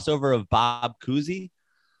years crossover of Bob Cousy.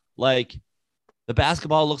 Like the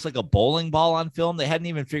basketball looks like a bowling ball on film. They hadn't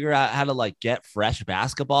even figured out how to like get fresh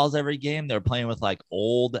basketballs every game. They're playing with like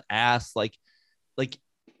old ass, like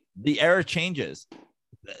the era changes.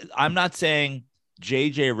 I'm not saying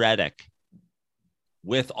JJ Redick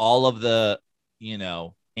with all of the, you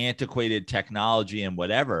know, antiquated technology and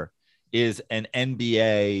whatever is an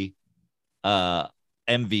NBA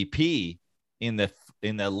MVP in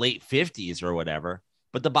the late 50s or whatever.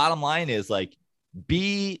 But the bottom line is like,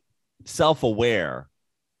 be self-aware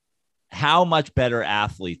how much better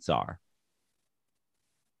athletes are,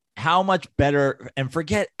 how much better, and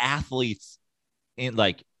forget athletes in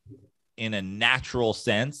a natural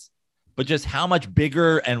sense, but just how much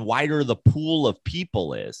bigger and wider the pool of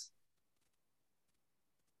people is.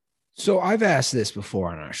 So I've asked this before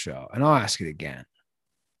on our show, and I'll ask it again.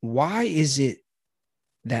 Why is it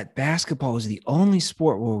that basketball is the only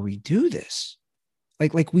sport where we do this?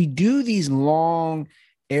 Like we do these long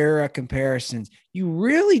era comparisons. You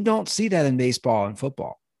really don't see that in baseball and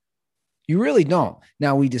football. You really don't.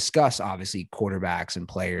 Now we discuss obviously quarterbacks and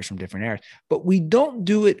players from different eras, but we don't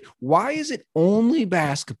do it. Why is it only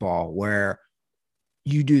basketball where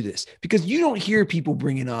you do this? Because you don't hear people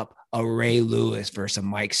bringing up a Ray Lewis versus a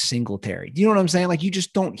Mike Singletary. Do you know what I'm saying? Like you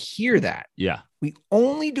just don't hear that. Yeah. We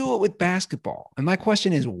only do it with basketball. And my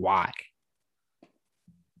question is why?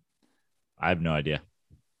 I have no idea.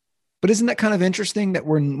 But isn't that kind of interesting that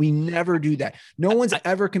we never do that? No one's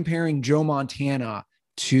ever comparing Joe Montana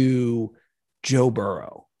to Joe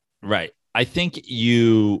Burrow. Right. I think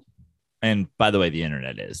and by the way, the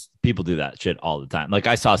internet is, people do that shit all the time. Like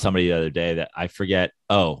I saw somebody the other day that I forget.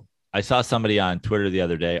 I saw somebody on Twitter the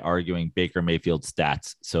other day arguing Baker Mayfield's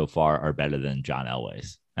stats so far are better than John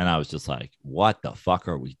Elway's. And I was just like, what the fuck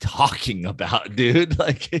are we talking about, dude?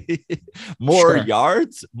 Like more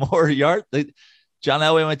yards. Like, John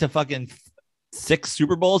Elway went to fucking 6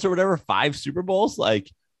 Super Bowls or whatever, 5 Super Bowls. Like,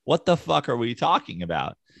 what the fuck are we talking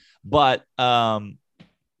about? But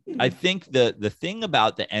I think the thing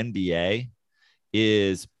about the NBA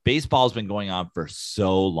is baseball's been going on for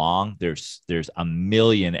so long. There's a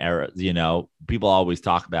million eras, you know, people always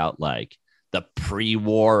talk about like the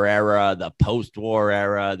pre-war era, the post-war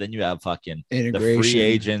era. Then you have fucking the free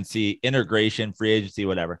agency, integration, free agency,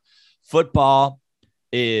 whatever. Football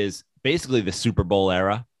is basically the Super Bowl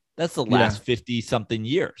era. That's the last 50 something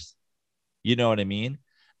years. You know what I mean?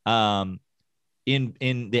 In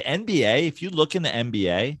the NBA, if you look in the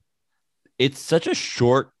NBA, it's such a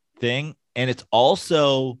short thing. And it's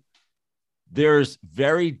also, there's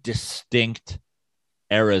very distinct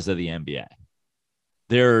eras of the NBA.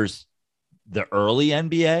 There's the early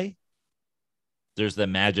NBA. There's the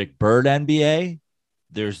Magic Bird NBA.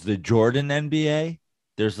 There's the Jordan NBA.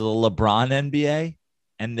 There's the LeBron NBA.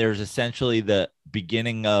 And there's essentially the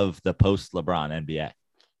beginning of the post-LeBron NBA.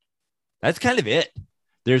 That's kind of it.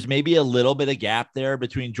 There's maybe a little bit of gap there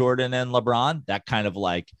between Jordan and LeBron, that kind of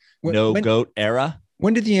like GOAT era.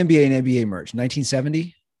 When did the NBA and NBA merge?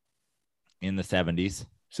 1970? In the 70s.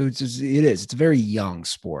 So it's a very young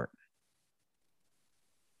sport.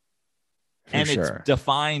 And it's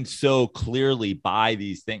defined so clearly by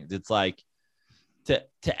these things. It's like to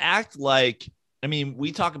act like, I mean,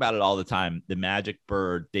 we talk about it all the time. The Magic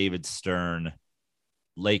Bird, David Stern,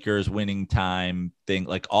 Lakers winning time thing,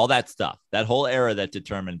 like all that stuff, that whole era that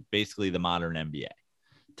determined basically the modern NBA.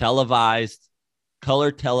 Televised,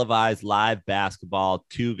 color televised, live basketball,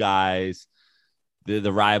 2 guys,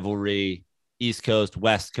 the rivalry, East Coast,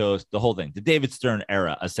 West Coast, the whole thing, the David Stern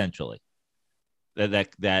era, essentially,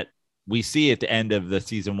 that we see at the end of the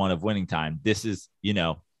season 1 of Winning Time. This is, you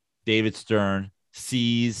know, David Stern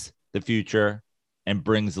sees the future and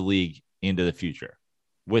brings the league into the future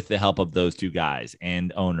with the help of those 2 guys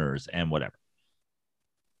and owners and whatever.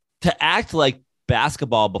 To act like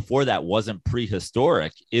basketball before that wasn't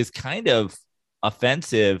prehistoric is kind of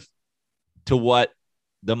offensive to what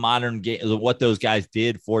the modern game, what those guys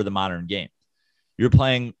did for the modern game. You're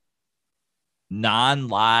playing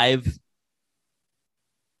non-live,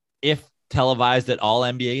 if televised at all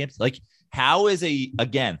NBA games. Like, how is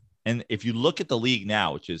again, and if you look at the league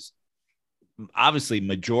now, which is obviously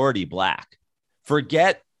majority black,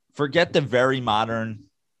 forget the very modern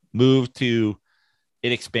move to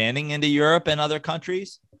it expanding into Europe and other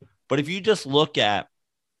countries. But if you just look at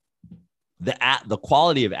the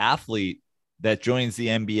quality of athlete that joins the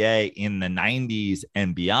NBA in the 90s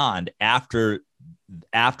and beyond, after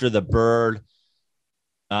the Bird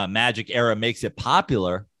Magic era makes it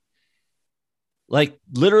popular, like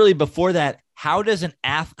literally before that, how does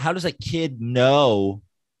a kid know?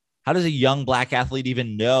 How does a young black athlete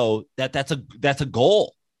even know that that's a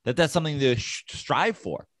goal, that's something to strive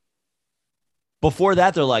for? Before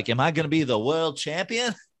that, they're like, "Am I going to be the world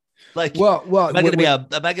champion? Like, am I going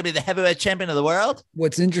to be the heavyweight champion of the world?"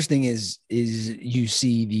 What's interesting is you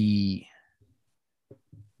see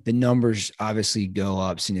the numbers obviously go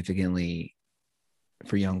up significantly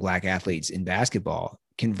for young black athletes in basketball.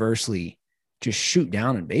 Conversely, just shoot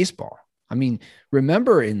down in baseball. I mean,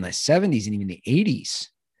 remember in the 70s and even the 80s,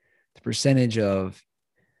 the percentage of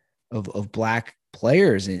black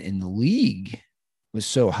players in the league was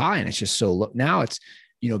so high, and it's just so low. Now it's,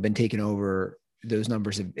 been taken over. Those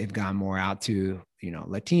numbers have gone more out to,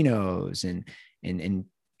 Latinos and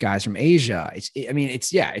guys from Asia.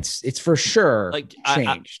 It's for sure like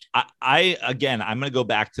changed. I'm going to go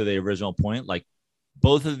back to the original point. Like,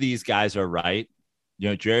 both of these guys are right.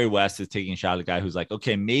 Jerry West is taking a shot at a guy who's like,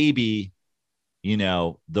 okay, maybe,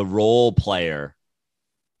 the role player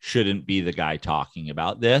shouldn't be the guy talking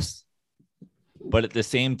about this. But at the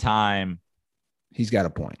same time, he's got a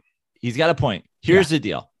point. Here's the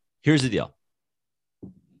deal.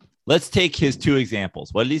 Let's take his two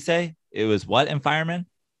examples. What did he say? It was what and firemen?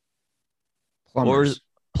 Plumbers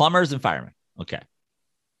and firemen. Okay.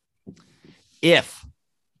 If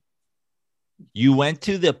you went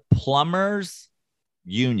to the plumbers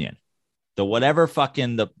union, the whatever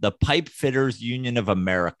fucking the pipe fitters union of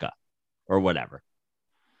America or whatever,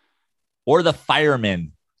 or the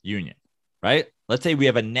firemen union, right? Let's say we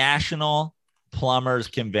have a national plumbers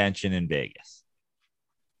convention in Vegas,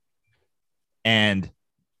 and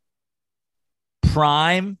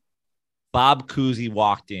prime Bob Cousy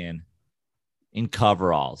walked in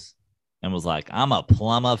coveralls and was like, "I'm a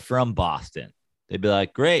plumber from Boston." They'd be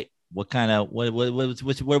like, "Great. What kind of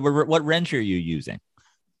what wrench are you using?"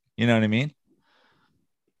 You know what I mean?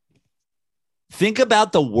 Think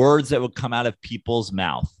about the words that would come out of people's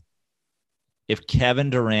mouth if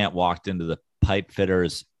Kevin Durant walked into the pipe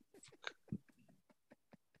fitters.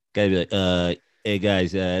 Guy be like, "Hey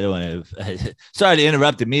guys, I don't want to. Sorry to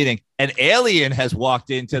interrupt the meeting. An alien has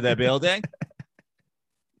walked into the building.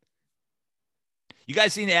 You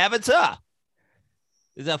guys seen Avatar?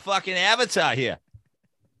 There's a fucking Avatar here.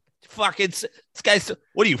 Fucking this guy's.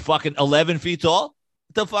 What are you, fucking 11 feet tall?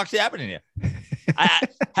 What the fuck's happening here?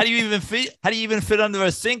 How do you even fit? How do you even fit under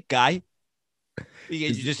a sink, guy?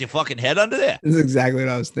 You just your fucking head under there." This is exactly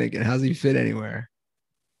what I was thinking. How's he fit anywhere?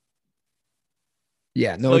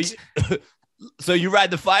 Yeah, no. So you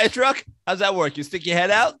ride the fire truck? How's that work? You stick your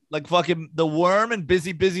head out like fucking the worm in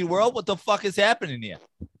Busy World? What the fuck is happening here?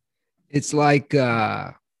 It's like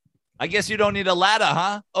I guess you don't need a ladder,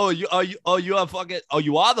 huh? You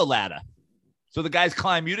are the ladder. So the guys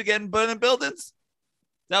climb you to get in burning buildings? Is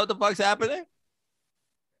that what the fuck's happening?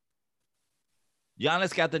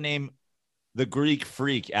 Giannis got the name the Greek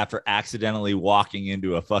Freak after accidentally walking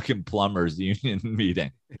into a fucking plumbers union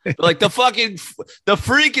meeting. Like, the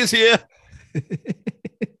freak is here.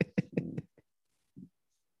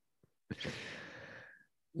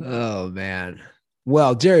 Oh man.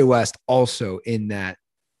 Well, Jerry West also in that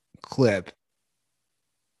clip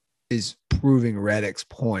is proving Reddick's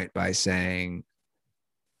point by saying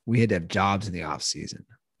we had to have jobs in the off season.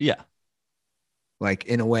 Yeah. Like,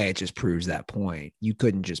 in a way, it just proves that point. You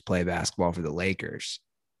couldn't just play basketball for the Lakers.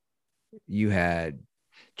 You had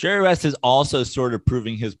Jerry West is also sort of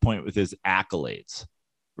proving his point with his accolades,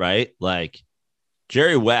 right? Like,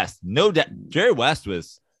 Jerry West, no doubt, Jerry West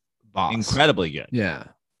was boss. Incredibly good. Yeah.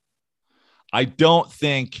 I don't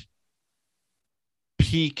think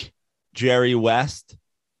peak Jerry West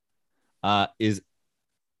is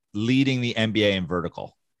leading the NBA in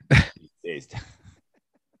vertical these days.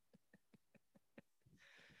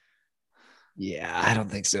 Yeah, I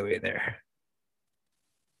don't think so either.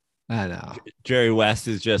 I know. Jerry West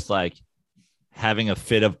is just like having a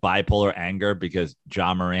fit of bipolar anger because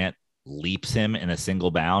Ja Morant leaps him in a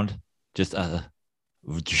single bound, just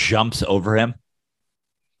jumps over him,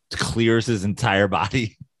 clears his entire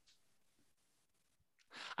body.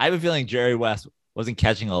 I have a feeling Jerry West wasn't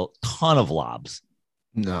catching a ton of lobs.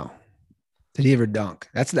 No. Did he ever dunk?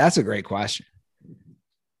 That's a great question.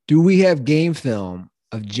 Do we have game film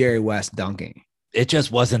of Jerry West dunking? It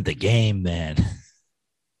just wasn't the game, man.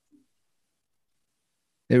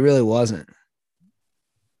 It really wasn't.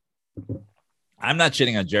 I'm not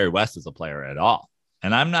shitting on Jerry West as a player at all.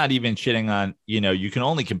 And I'm not even shitting on, you can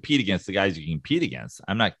only compete against the guys you can compete against.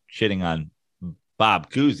 I'm not shitting on Bob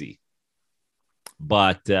Cousy.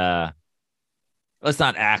 But let's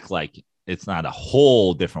not act like it's not a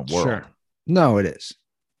whole different world. Sure. No, it is.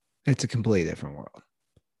 It's a completely different world.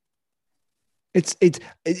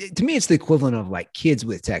 To me, it's the equivalent of like kids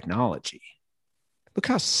with technology. Look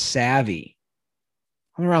how savvy.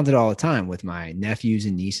 I'm around it all the time with my nephews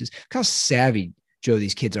and nieces. Look how savvy, Joe,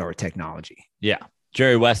 these kids are with technology. Yeah.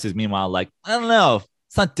 Jerry West is meanwhile like, I don't know.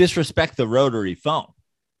 Let's not disrespect the rotary phone.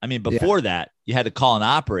 I mean, before that, you had to call an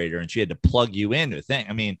operator and she had to plug you into a thing.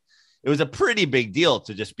 I mean, it was a pretty big deal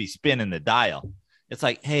to just be spinning the dial. It's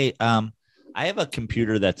like, hey, I have a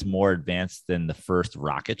computer that's more advanced than the first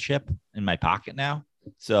rocket ship in my pocket now.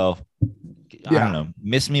 So I don't know,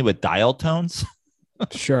 miss me with dial tones.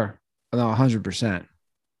 Sure. No, 100%.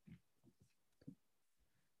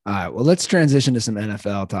 All right. Well, let's transition to some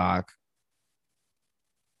NFL talk.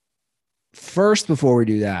 First, before we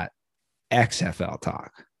do that, XFL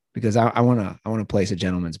talk, because I want to place a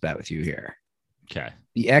gentleman's bet with you here. Okay.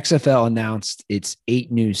 The XFL announced its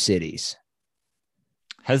 8 new cities.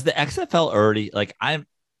 Has the XFL already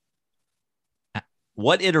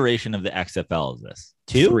what iteration of the XFL is this?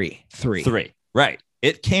 2? 3. Right.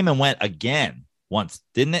 It came and went again once,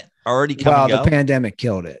 didn't it? Already come and go? The pandemic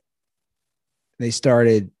killed it. They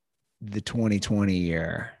started the 2020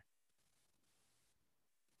 year.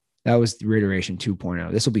 That was the iteration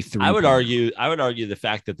 2.0. This will be 3. I would argue the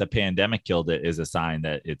fact that the pandemic killed it is a sign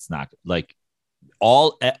that it's not like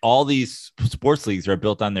all these sports leagues are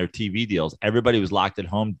built on their TV deals. Everybody was locked at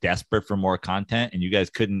home, desperate for more content, and you guys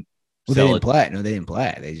couldn't. Well, they didn't play. No, they didn't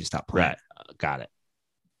play. They just stopped playing. Right. Got it.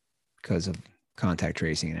 Because of contact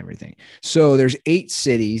tracing and everything. So there's 8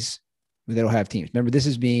 cities that'll have teams. Remember, this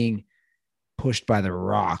is being pushed by The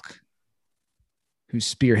Rock,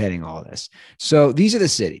 who's spearheading all this. So these are the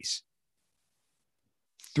cities.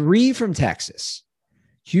 3 from Texas: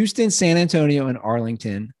 Houston, San Antonio, and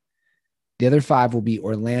Arlington. The other 5 will be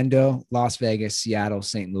Orlando, Las Vegas, Seattle,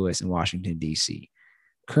 St. Louis, and Washington, D.C.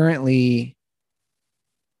 Currently,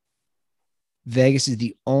 Vegas is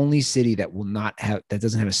the only city that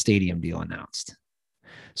doesn't have a stadium deal announced.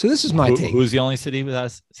 So this is my take. Who's the only city with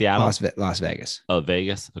us? Seattle? Las Vegas. Oh,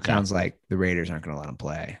 Vegas. Okay. Sounds like the Raiders aren't going to let them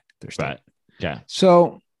play. Right. Yeah.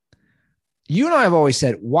 So you and I have always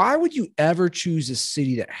said, why would you ever choose a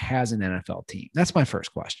city that has an NFL team? That's my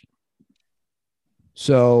first question.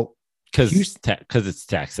 So because it's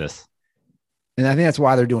Texas. And I think that's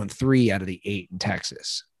why they're doing 3 out of the 8 in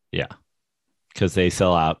Texas. Yeah. Because they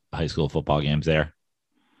sell out high school football games there.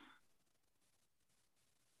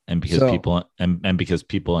 And because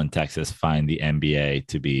people in Texas find the NBA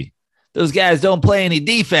to be, those guys don't play any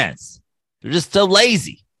defense. They're just so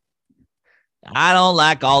lazy. I don't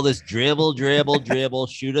like all this dribble,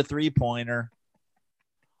 shoot a 3-pointer.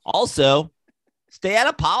 Also, stay out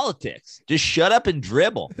of politics. Just shut up and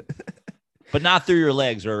dribble, but not through your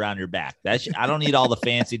legs or around your back. I don't need all the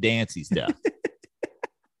fancy dancy stuff.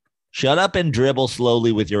 Shut up and dribble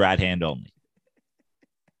slowly with your right hand only.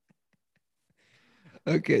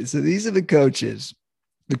 Okay, so these are the coaches.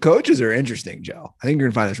 The coaches are interesting, Joe. I think you're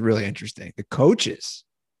going to find this really interesting. The coaches,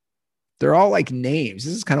 they're all like names.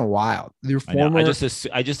 This is kind of wild. They're former.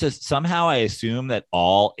 I just somehow I assume that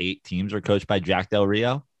all 8 teams are coached by Jack Del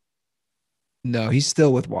Rio. No, he's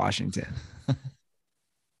still with Washington.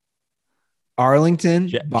 Arlington,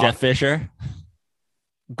 Jeff Fisher.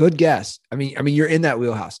 Good guess. I mean, you're in that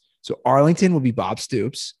wheelhouse. So Arlington will be Bob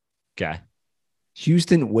Stoops. Okay.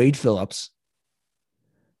 Houston, Wade Phillips.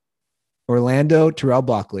 Orlando, Terrell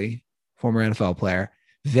Buckley, former NFL player.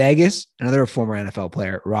 Vegas, another former NFL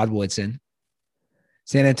player, Rod Woodson.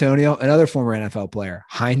 San Antonio, another former NFL player,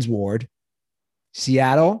 Hines Ward.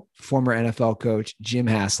 Seattle, former NFL coach, Jim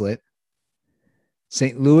Haslett.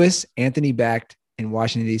 St. Louis, Anthony Becht, and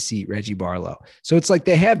Washington, D.C., Reggie Barlow. So it's like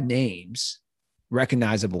they have names,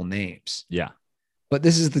 recognizable names. Yeah. But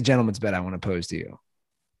this is the gentleman's bet I want to pose to you.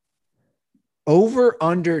 Over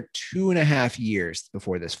under 2.5 years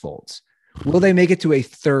before this folds. Will they make it to a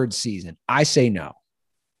 3rd season? I say no.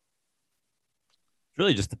 It's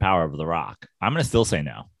really just the power of The Rock. I'm going to still say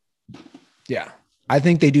no. Yeah. I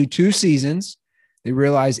think they do 2 seasons. They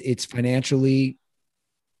realize it's financially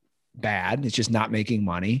bad. It's just not making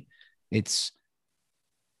money. It's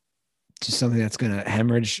just something that's going to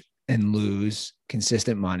hemorrhage and lose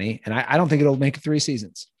consistent money. And I don't think it'll make 3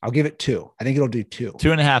 seasons. I'll give it 2. I think it'll do 2.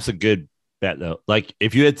 2.5 is a good bet, though. Like,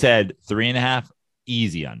 if you had said 3.5,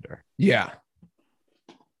 easy under. Yeah.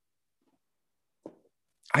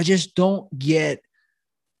 I just don't get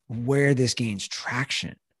where this gains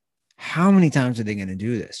traction. How many times are they going to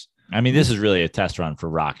do this? I mean, this is really a test run for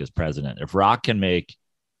Rock as president. If Rock can make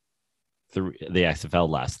the XFL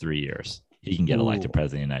last 3 years, he can get elected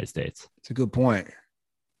president of the United States. It's a good point.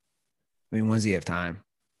 I mean, when does he have time?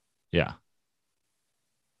 Yeah.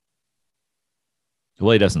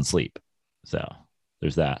 Well, he doesn't sleep. So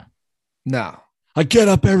there's that. No. I get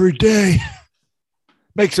up every day,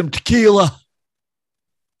 make some tequila,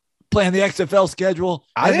 plan the XFL schedule,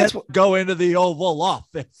 and then go into the Oval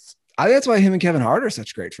Office. I think that's why him and Kevin Hart are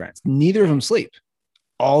such great friends. Neither of them sleep.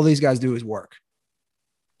 All these guys do is work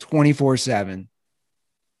 24/7.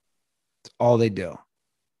 It's all they do.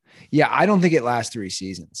 Yeah, I don't think it lasts 3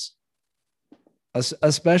 seasons,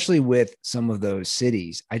 especially with some of those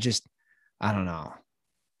cities. I don't know.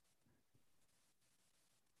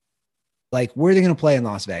 Like, where are they going to play in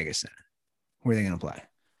Las Vegas then? Where are they going to play?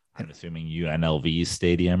 I'm assuming UNLV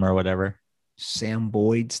Stadium or whatever. Sam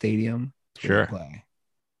Boyd Stadium. Sure. Play.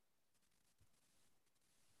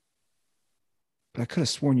 But I could have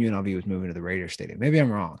sworn UNLV was moving to the Raiders Stadium. Maybe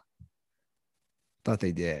I'm wrong. Thought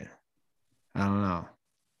they did. I don't know.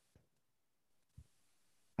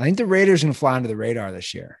 I think the Raiders are going to fly under the radar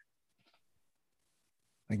this year.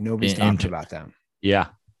 Like, nobody's talking about them. Yeah.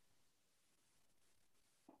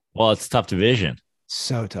 Well, it's a tough division.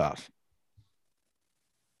 So tough.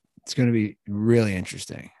 It's going to be really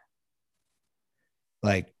interesting.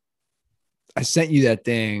 Like, I sent you that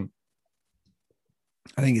thing.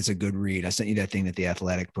 I think it's a good read. I sent you that thing that The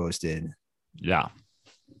Athletic posted. Yeah.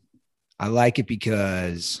 I like it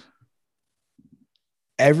because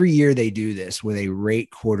every year they do this where they rate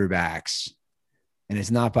quarterbacks, and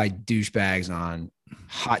it's not by douchebags on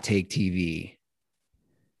Hot Take TV.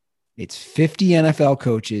 It's 50 NFL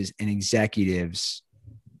coaches and executives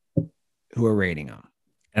who are rating them.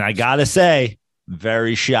 And I got to say,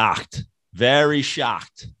 very shocked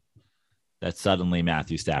that suddenly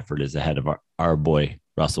Matthew Stafford is ahead of our boy,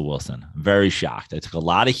 Russell Wilson. Very shocked. I took a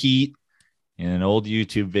lot of heat in an old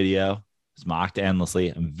YouTube video. It's mocked endlessly.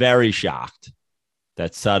 I'm very shocked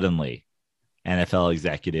that suddenly NFL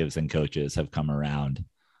executives and coaches have come around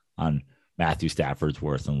on Matthew Stafford's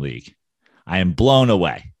worth in the league. I am blown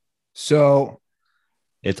away. So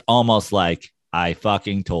it's almost like I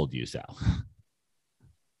fucking told you so.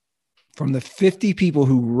 From the 50 people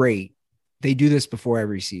who rate, they do this before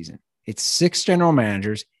every season. It's 6 general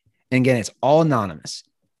managers. And again, it's all anonymous.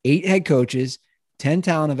 8 head coaches, 10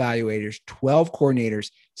 talent evaluators, 12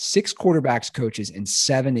 coordinators, 6 quarterbacks coaches, and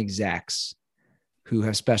 7 execs who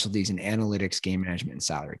have specialties in analytics, game management, and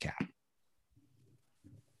salary cap.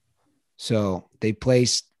 So they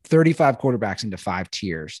place 35 quarterbacks into 5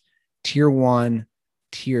 tiers. Tier 1,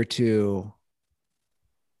 tier 2,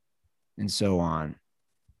 and so on.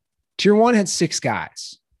 Tier 1 had 6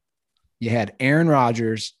 guys. You had Aaron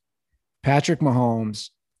Rodgers, Patrick Mahomes,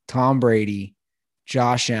 Tom Brady,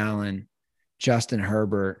 Josh Allen, Justin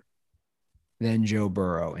Herbert, then Joe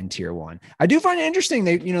Burrow in tier 1. I do find it interesting.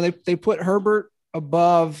 They put Herbert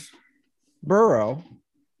above Burrow.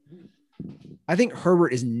 I think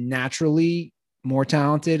Herbert is naturally more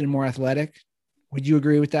talented and more athletic. Would you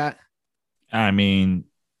agree with that? I mean,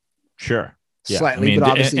 sure. Yeah. Slightly, but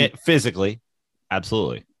obviously physically,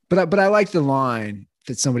 absolutely. But I like the line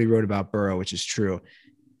that somebody wrote about Burrow, which is true.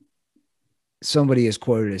 Somebody is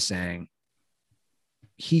quoted as saying,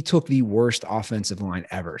 he took the worst offensive line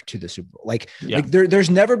ever to the Super Bowl. Like there's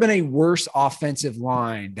never been a worse offensive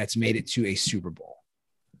line that's made it to a Super Bowl,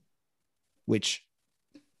 which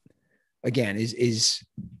again is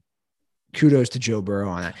kudos to Joe Burrow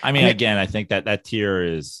on that. I mean, again, I think that tier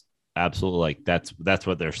is absolutely like, that's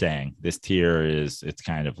what they're saying. This tier it's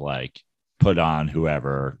kind of like put on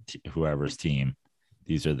whoever's team.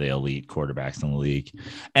 These are the elite quarterbacks in the league.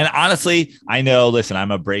 And honestly, I know, listen,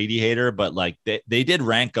 I'm a Brady hater, but like they did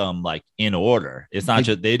rank them like in order. It's not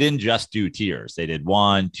just, they didn't just do tiers. They did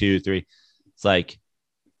 1, 2, 3. It's like,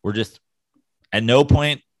 we're just at no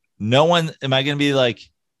point, no one, am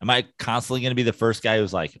I constantly going to be the first guy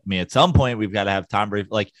who's like, I mean, at some point we've got to have Tom Brady.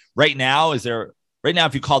 Like right now, if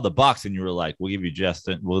you called the Bucs and you were like, we'll give you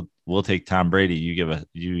Justin, we'll take Tom Brady.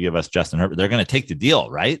 You give us Justin Herbert. They're going to take the deal,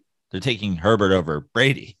 right? They're taking Herbert over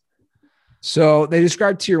Brady. So they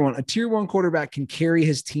described tier 1. A tier 1 quarterback can carry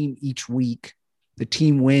his team each week. The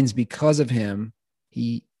team wins because of him.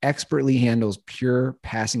 He expertly handles pure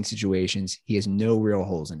passing situations. He has no real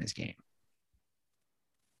holes in his game.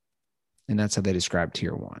 And that's how they describe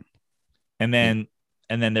tier 1. And then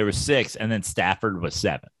there was 6, and then Stafford was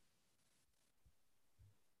 7.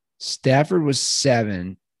 Stafford was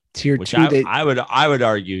 7. Tier Which 2, I would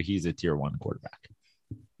argue he's a tier 1 quarterback.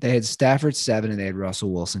 they had Stafford 7 and they had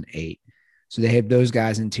Russell Wilson 8. So they had those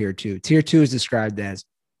guys in tier 2. Tier 2 is described as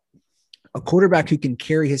a quarterback who can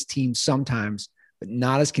carry his team sometimes, but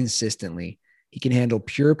not as consistently. He can handle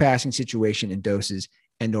pure passing situation and doses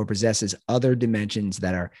and or possesses other dimensions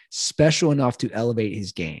that are special enough to elevate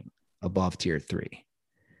his game above tier 3.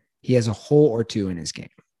 He has a hole or two in his game.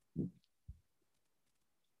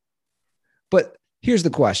 But here's the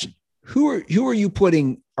question. Who are you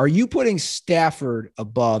putting? Are you putting Stafford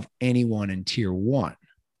above anyone in tier 1?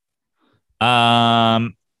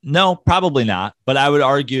 No, probably not. But I would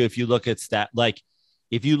argue if you look at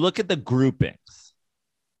if you look at the groupings,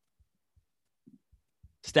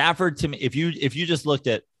 Stafford to me, if you just looked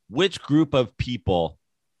at which group of people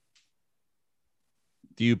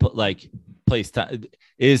do you put place time,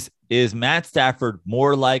 is Matt Stafford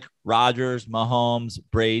more like Rodgers, Mahomes,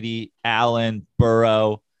 Brady, Allen,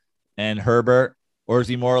 Burrow, and Herbert? Or is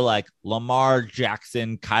he more like Lamar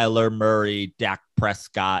Jackson, Kyler Murray, Dak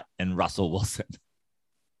Prescott, and Russell Wilson?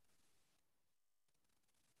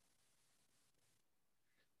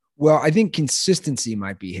 Well, I think consistency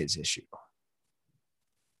might be his issue.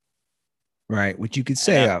 Right. Which you could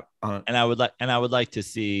say and I would like to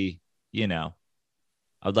see, I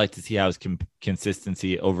would like to see how his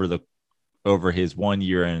consistency over his 1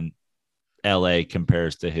 year in LA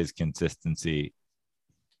compares to his consistency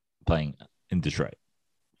playing in Detroit.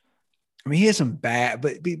 I mean, he had some bad,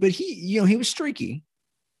 but he, he was streaky.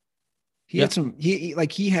 He had some,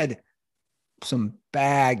 he had some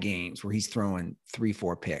bad games where he's throwing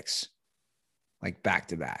 3-4 picks, like back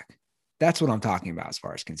to back. That's what I'm talking about as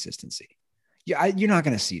far as consistency. Yeah, you're not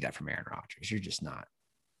going to see that from Aaron Rodgers. You're just not.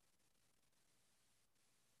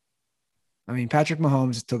 I mean, Patrick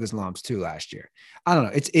Mahomes took his lumps too last year. I don't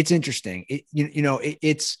know. It's interesting.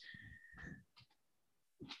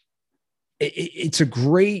 It's a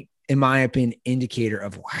great, in my opinion, indicator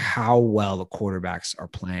of how well the quarterbacks are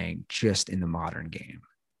playing just in the modern game.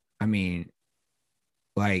 I mean,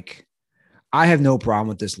 I have no problem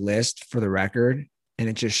with this list for the record, and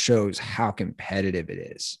it just shows how competitive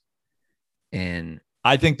it is. And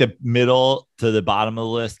I think the middle to the bottom of the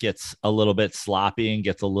list gets a little bit sloppy and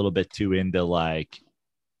gets a little bit too into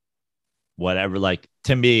whatever.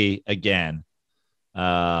 To me, again,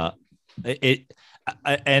 and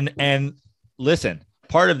listen,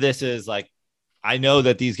 part of this is I know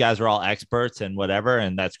that these guys are all experts and whatever,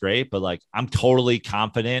 and that's great, but I'm totally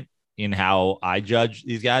confident in how I judge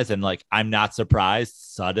these guys. And I'm not surprised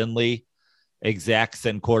suddenly execs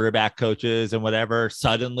and quarterback coaches and whatever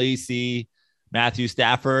suddenly see Matthew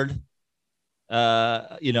Stafford,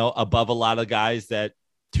 above a lot of guys that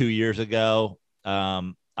 2 years ago,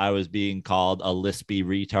 I was being called a lispy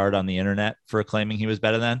retard on the internet for claiming he was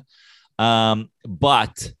better than.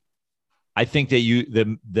 But I think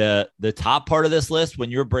that the top part of this list,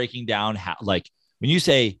 when you're breaking down how, when you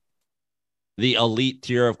say the elite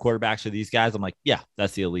tier of quarterbacks are these guys, I'm like, yeah,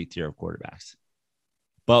 that's the elite tier of quarterbacks.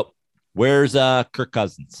 But where's Kirk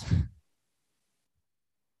Cousins?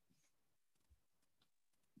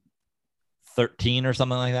 13 or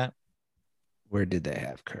something like that. Where did they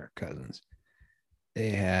have Kirk Cousins? They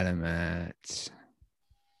had him at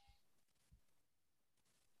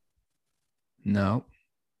no.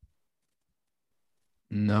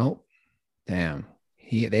 Damn.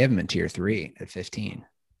 They have him in tier 3 at 15.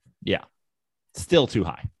 Yeah. Still too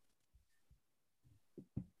high.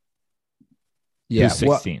 Yeah. Who's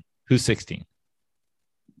 16? Who's 16?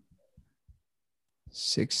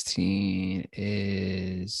 16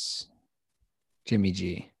 is Jimmy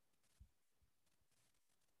G.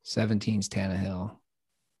 17's Tannehill.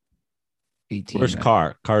 18. Where's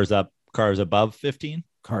Carr? Carr's above 15?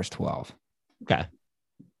 Carr's 12. Okay.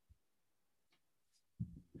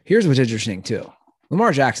 Here's what's interesting too.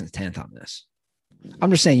 Lamar Jackson's 10th on this. I'm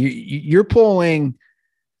just saying you're pulling.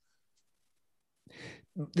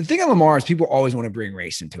 The thing on Lamar is people always want to bring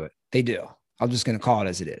race into it. They do. I'm just going to call it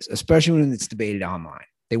as it is, especially when it's debated online.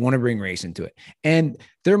 They want to bring race into it. And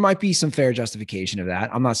there might be some fair justification of that.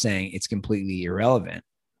 I'm not saying it's completely irrelevant,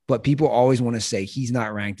 but people always want to say he's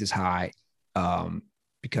not ranked as high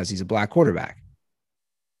because he's a black quarterback.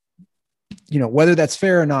 Whether that's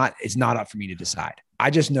fair or not, it's not up for me to decide.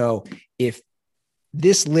 I just know if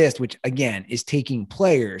this list, which again is taking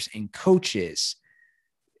players and coaches,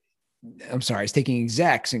 it's taking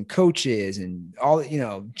execs and coaches and all,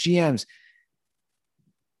 GMs.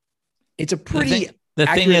 It's a pretty. The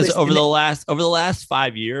thing is, over the last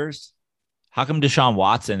 5 years, How come Deshaun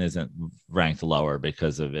Watson isn't ranked lower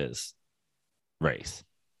because of his race?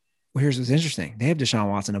 Well, here's what's interesting. They have Deshaun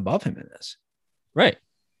Watson above him in this. Right.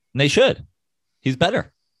 And they should. He's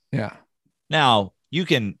better. Yeah. Now, you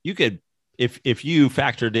could, if you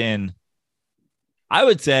factored in, I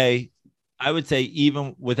would say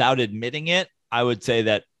even without admitting it, I would say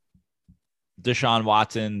that Deshaun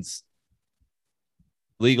Watson's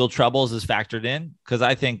legal troubles is factored in, because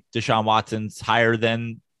I think Deshaun Watson's higher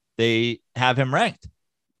than they have him ranked.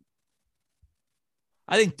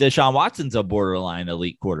 I think Deshaun Watson's a borderline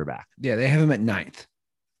elite quarterback. Yeah, they have him at 9th.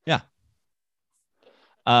 Yeah.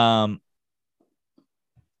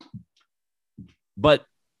 But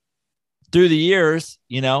through the years,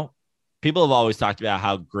 people have always talked about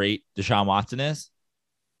how great Deshaun Watson is.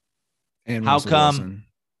 And how Russell come? Wilson.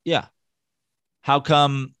 Yeah. How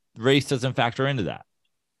come race doesn't factor into that?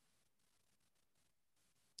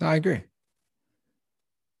 No, I agree.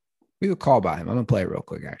 We have a call by him. I'm going to play it real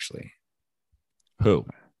quick, actually. Who?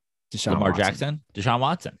 Deshaun Lamar Watson. Jackson? Deshaun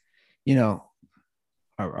Watson.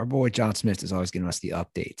 Our boy John Smith is always giving us the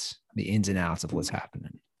updates, the ins and outs of what's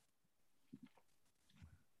happening.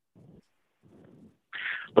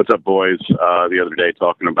 What's up, boys? The other day,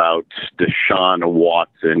 talking about Deshaun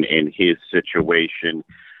Watson and his situation.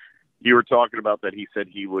 You were talking about that he said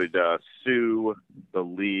he would sue the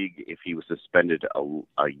league if he was suspended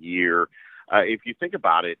a year. If you think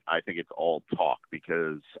about it, I think it's all talk,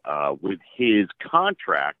 because with his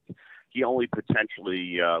contract, he only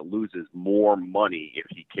potentially loses more money if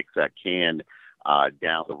he kicks that can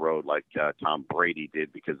down the road like Tom Brady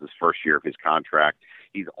did, because this first year of his contract,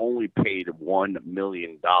 he's only paid $1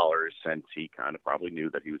 million since he kind of probably knew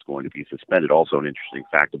that he was going to be suspended. Also, an interesting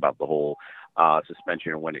fact about the whole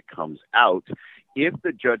suspension and when it comes out. If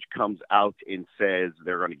the judge comes out and says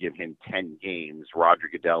they're going to give him 10 games, Roger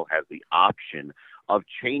Goodell has the option of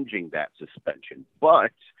changing that suspension.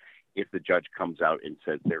 But if the judge comes out and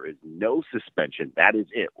says there is no suspension, that is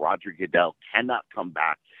it. Roger Goodell cannot come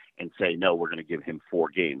back and say, no, we're going to give him 4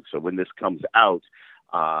 games. So when this comes out,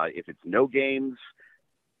 if it's no games,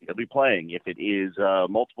 he'll be playing. If it is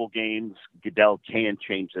multiple games, Goodell can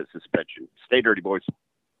change that suspension. Stay dirty, boys.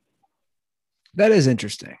 That is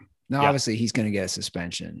interesting. Now, Yeah. Obviously, he's going to get a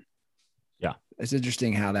suspension. Yeah. It's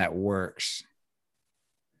interesting how that works.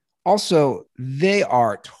 Also, they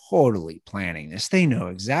are totally planning this. They know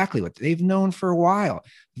exactly what they've known for a while.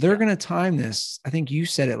 They're going to time this. I think you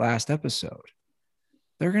said it last episode.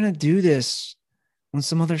 They're going to do this when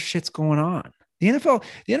some other shit's going on. The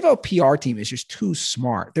NFL PR team is just too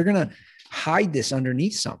smart. They're going to hide this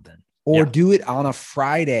underneath something, or do it on a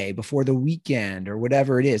Friday before the weekend or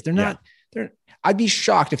whatever it is. They're not, I'd be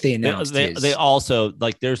shocked if they announced they also,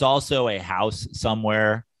 like, there's also a house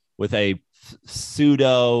somewhere with a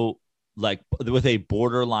pseudo, like, with a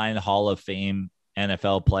borderline Hall of Fame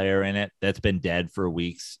NFL player in it that's been dead for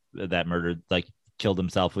weeks, that murdered, like, killed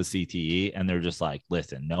himself with CTE. And they're just like,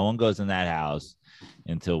 listen, no one goes in that house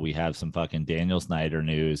until we have some fucking Daniel Snyder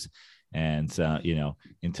news. And so,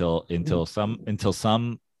 until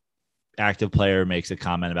some active player makes a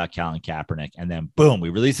comment about Colin Kaepernick, and then boom, we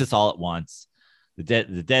release this all at once. The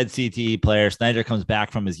dead CTE player, Snyder comes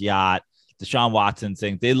back from his yacht. Deshaun Watson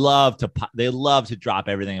saying they love to drop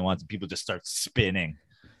everything at once, and people just start spinning.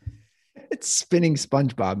 It's spinning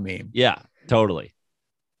SpongeBob meme. Yeah, totally.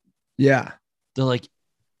 Yeah. They're like,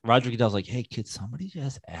 Roger Goodell's like, hey, could somebody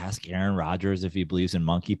just ask Aaron Rodgers if he believes in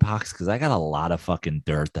monkeypox? Because I got a lot of fucking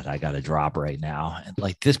dirt that I got to drop right now. And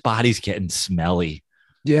like, this body's getting smelly.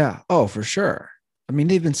 Yeah. Oh, for sure. I mean,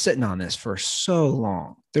 they've been sitting on this for so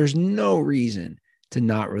long. There's no reason to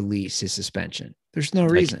not release his suspension. There's no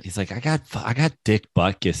reason. He's like, I got Dick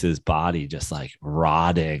Butkus's body just like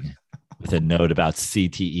rotting, with a note about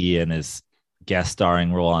CTE and his guest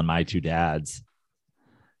starring role on My Two Dads.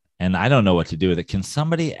 And I don't know what to do with it. Can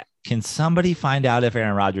somebody find out if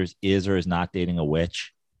Aaron Rodgers is or is not dating a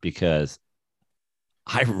witch? Because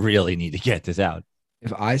I really need to get this out.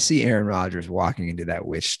 If I see Aaron Rodgers walking into that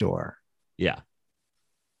witch store, yeah,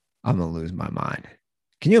 I'm going to lose my mind.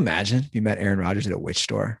 Can you imagine if you met Aaron Rodgers at a witch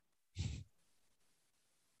store?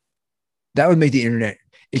 That would make the internet.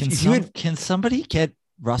 Can somebody get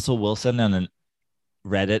Russell Wilson on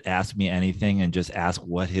Reddit Ask Me Anything and just ask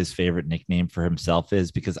what his favorite nickname for himself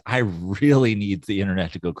is? Because I really need the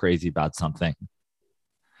internet to go crazy about something.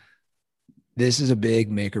 This is a big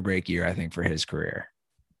make or break year, I think, for his career.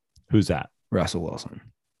 Who's that? Russell Wilson.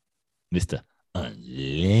 Mr.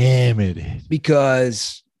 Unlimited.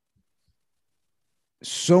 Because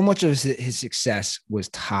so much of his success was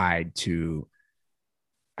tied to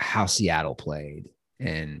how Seattle played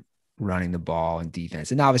and running the ball and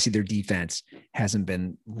defense. And obviously their defense hasn't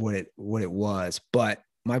been what it was. But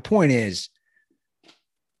my point is,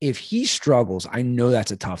 if he struggles, I know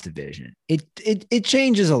that's a tough division. It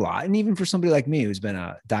changes a lot. And even for somebody like me, who's been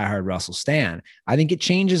a diehard Russell stan, I think it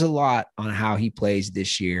changes a lot on how he plays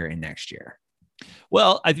this year and next year.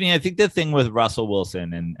 Well, I think the thing with Russell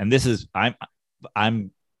Wilson, and this is, I'm,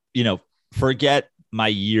 forget my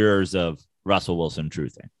years of Russell Wilson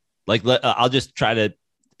truthing. Like, I'll just try to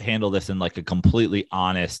handle this in like a completely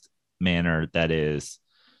honest manner that is,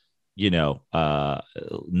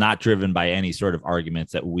 not driven by any sort of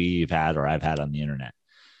arguments that we've had or I've had on the internet.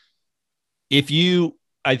 I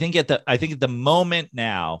think at the moment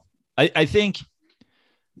now, I think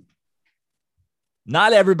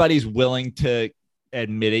not everybody's willing to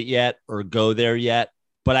admit it yet or go there yet,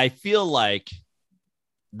 but I feel like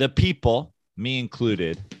the people, me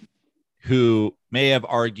included, who may have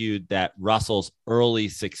argued that Russell's early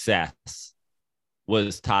success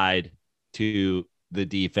was tied to the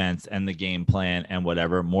defense and the game plan and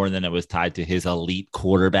whatever, more than it was tied to his elite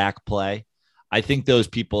quarterback play. I think those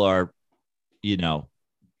people are,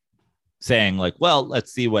 saying like, well,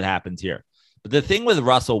 let's see what happens here. But the thing with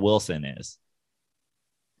Russell Wilson is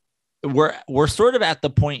we're sort of at the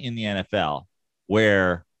point in the NFL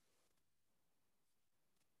where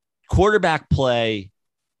quarterback play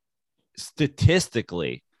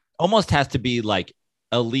statistically almost has to be like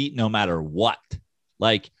elite no matter what.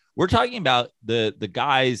 Like, we're talking about the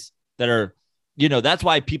guys that are, that's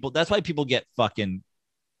why people get fucking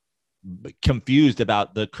confused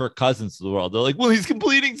about the Kirk Cousins of the world. They're like, well, he's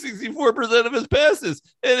completing 64% of his passes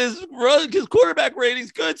and his quarterback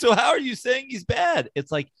rating's good. So how are you saying he's bad?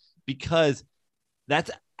 It's like, because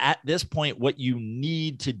that's at this point what you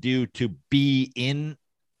need to do to be in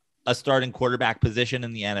a starting quarterback position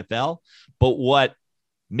in the NFL. But what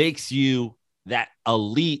makes you that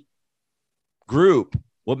elite group,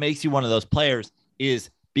 what makes you one of those players,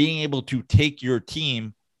 is being able to take your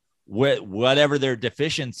team, whatever their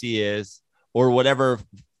deficiency is or whatever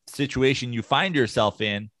situation you find yourself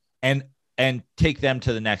in, and take them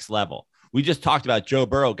to the next level. We just talked about Joe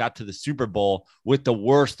Burrow got to the Super Bowl with the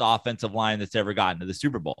worst offensive line that's ever gotten to the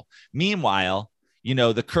Super Bowl. Meanwhile,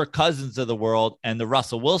 the Kirk Cousins of the world and the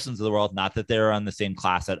Russell Wilsons of the world, not that they're on the same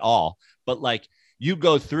class at all, but like, you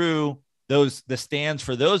go through the stands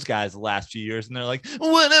for those guys the last few years, and they're like,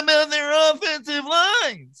 what about their offensive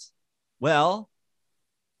lines? Well,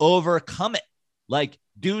 overcome it. Like,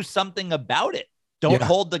 do something about it. Don't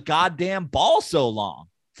hold the goddamn ball so long,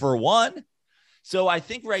 for one. So I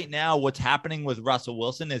think right now what's happening with Russell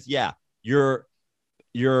Wilson is, you're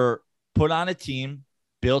put on a team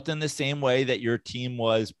built in the same way that your team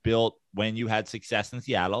was built when you had success in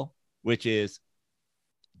Seattle, which is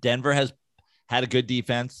Denver has had a good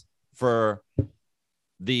defense for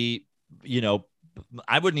the,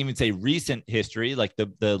 I wouldn't even say recent history, like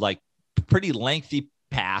the like pretty lengthy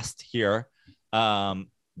past here. The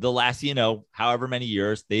last, however many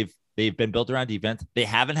years they've been built around defense. They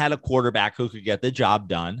haven't had a quarterback who could get the job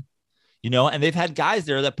done, and they've had guys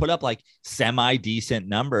there that put up like semi-decent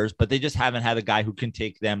numbers, but they just haven't had a guy who can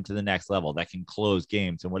take them to the next level, that can close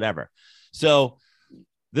games and whatever. So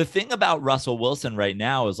the thing about Russell Wilson right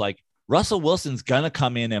now is like, Russell Wilson's going to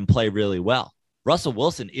come in and play really well. Russell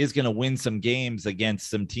Wilson is going to win some games against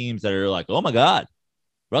some teams that are like, oh my God,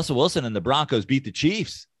 Russell Wilson and the Broncos beat the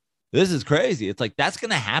Chiefs. This is crazy. It's like, that's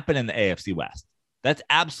going to happen in the AFC West. That's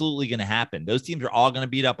absolutely going to happen. Those teams are all going to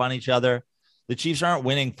beat up on each other. The Chiefs aren't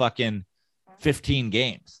winning fucking 15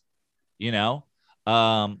 games,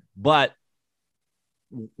 but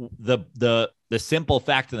the simple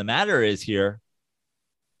fact of the matter is here,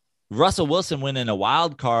 Russell Wilson winning a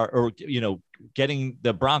wild card, or, getting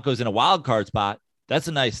the Broncos in a wild card spot, that's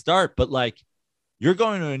a nice start. But like, you're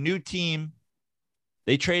going to a new team.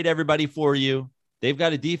 They trade everybody for you. They've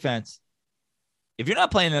got a defense. If you're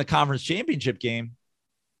not playing in a conference championship game,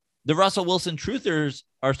 the Russell Wilson truthers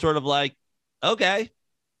are sort of like, okay,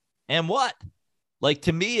 and what? Like,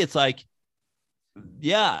 to me, it's like,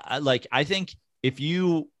 I think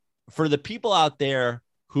for the people out there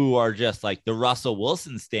who are just like the Russell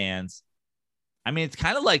Wilson stands, I mean, it's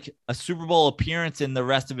kind of like a Super Bowl appearance in the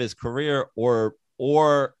rest of his career, or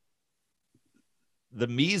the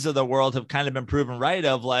me's of the world have kind of been proven right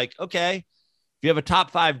of like, okay, if you have a top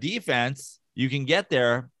 5 defense, you can get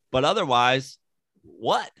there, but otherwise,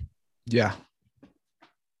 what? Yeah.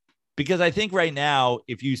 Because I think right now,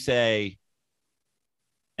 if you say,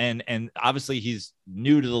 and obviously he's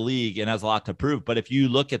new to the league and has a lot to prove, but if you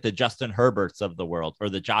look at the Justin Herberts of the world or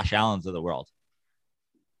the Josh Allens of the world,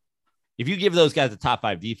 if you give those guys a top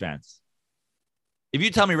 5 defense, if you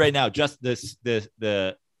tell me right now, just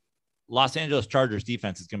the Los Angeles Chargers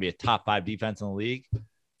defense is going to be a top 5 defense in the league,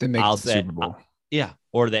 They make I'll the say, Super Bowl. yeah,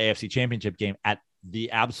 or the AFC Championship game at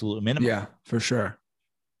the absolute minimum. Yeah, for sure.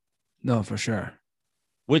 No, for sure.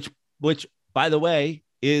 Which, by the way,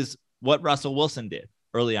 is what Russell Wilson did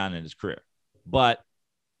early on in his career. But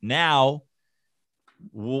now,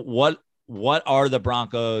 what are the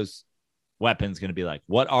Broncos' weapons going to be like?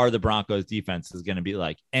 What are the Broncos' defenses going to be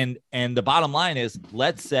like? And the bottom line is,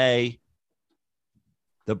 let's say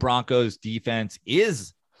the Broncos' defense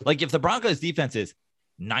is like, if the Broncos' defense is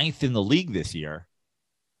 9th in the league this year,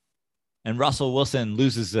 and Russell Wilson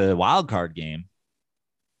loses a wild card game,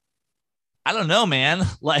 I don't know, man.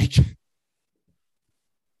 Like,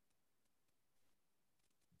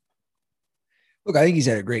 look, I think he's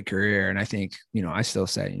had a great career, and I think, I still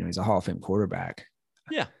say, he's a Hall of Fame quarterback.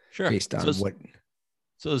 yeah, sure. Based on what.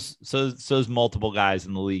 So there's multiple guys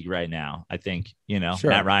in the league right now. I think,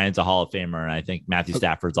 Sure. Matt Ryan's a Hall of Famer, and I think Matthew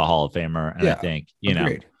Stafford's a Hall of Famer. And I think,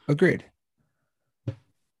 Agreed.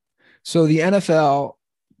 So the NFL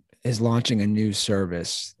is launching a new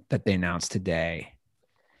service that they announced today,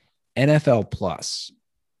 NFL Plus.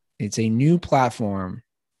 It's a new platform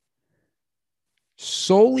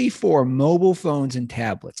solely for mobile phones and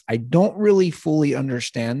tablets. I don't really fully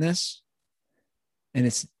understand this. And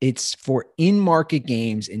it's for in-market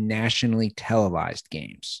games and nationally televised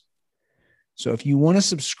games. So if you want to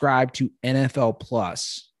subscribe to NFL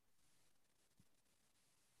Plus,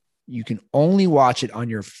 you can only watch it on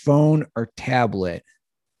your phone or tablet.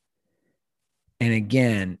 And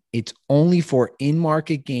again, it's only for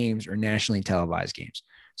in-market games or nationally televised games.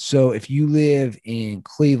 So if you live in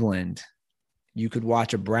Cleveland, you could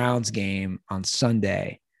watch a Browns game on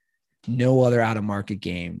Sunday, no other out-of-market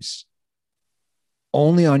games,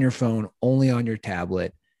 only on your phone, only on your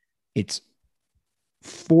tablet. It's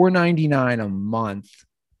 $4.99 a month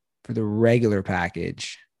for the regular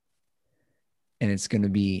package, and it's going to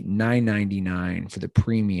be $9.99 for the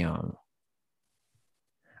premium.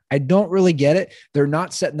 I don't really get it. They're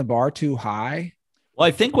not setting the bar too high. Well,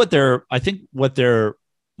 I think the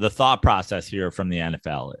thought process here from the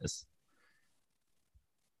NFL is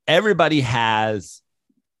everybody has,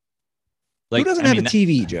 like, who doesn't have a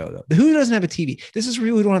TV, Joe, though? Who doesn't have a TV? This is for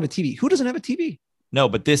people who don't have a TV. Who doesn't have a TV? No,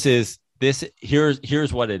 but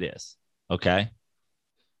here's what it is. Okay.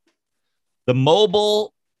 The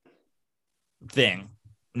mobile thing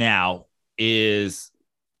now is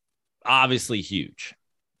obviously huge.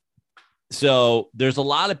 So there's a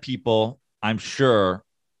lot of people, I'm sure,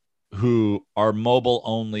 who are mobile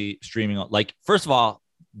only streaming. Like, first of all,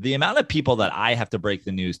 the amount of people that I have to break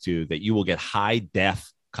the news to that you will get high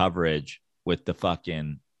def coverage with the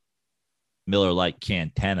fucking Miller Lite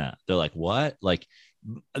Cantenna. They're like, what? Like,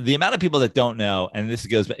 the amount of people that don't know, and this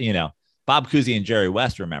goes, Bob Cousy and Jerry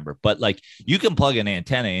West remember, but like, you can plug an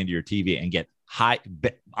antenna into your TV and get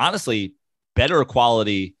honestly, better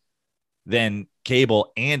quality than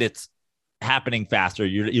cable, and it's happening faster.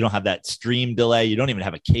 You don't have that stream delay. You don't even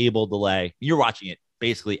have a cable delay. You're watching it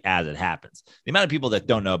basically as it happens. The amount of people that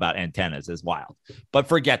don't know about antennas is wild, but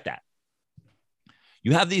forget that.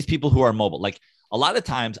 You have these people who are mobile. Like, a lot of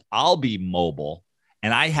times I'll be mobile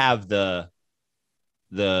and I have the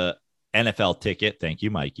NFL ticket. Thank you,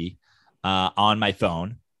 Mikey. On my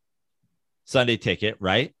phone, Sunday ticket.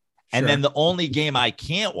 Right. Sure. And then the only game I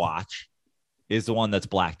can't watch is the one that's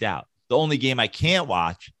blacked out. The only game I can't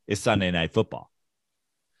watch is Sunday Night Football.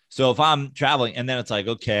 So if I'm traveling, and then it's like,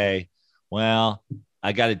 okay, well,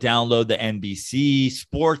 I got to download the NBC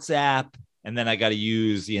Sports app, and then I got to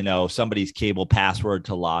use, somebody's cable password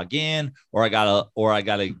to log in, or I gotta,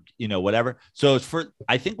 whatever. So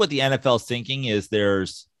I think what the NFL is thinking is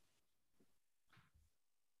there's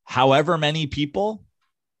however many people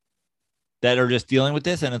that are just dealing with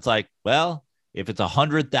this. And it's like, well, if it's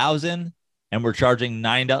 100,000 and we're charging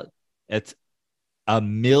 $9, it's $1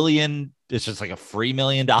 million. It's just like a free $1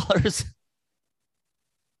 million.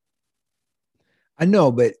 I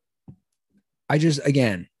know, but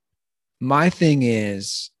again, my thing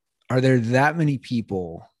is, are there that many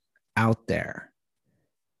people out there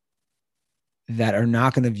that are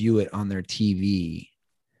not going to view it on their TV?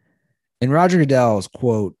 And Roger Goodell's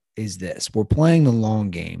quote is this: we're playing the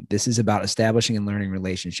long game. This is about establishing and learning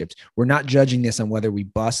relationships. We're not judging this on whether we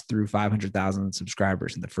bust through 500,000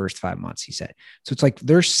 subscribers in the first 5 months, he said. So it's like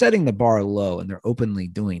they're setting the bar low, and they're openly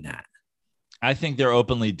doing that. I think they're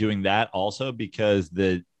openly doing that also because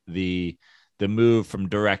the move from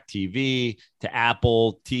DirecTV to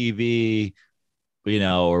Apple TV,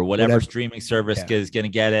 or whatever streaming service is going to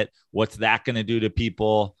get it. What's that going to do to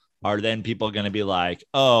people? are then people going to be like,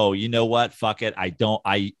 oh, you know what? Fuck it. I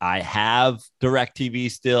have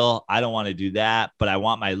DirecTV still. I don't want to do that, but I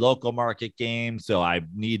want my local market game. So I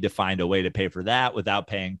need to find a way to pay for that without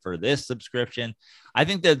paying for this subscription. I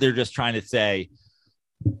think that they're just trying to say,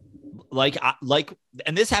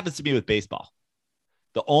 and this happens to me with baseball.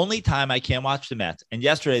 The only time I can't watch the Mets, and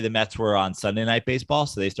yesterday the Mets were on Sunday Night Baseball,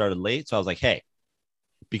 so they started late. So I was like, hey,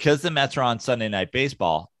 because the Mets are on Sunday Night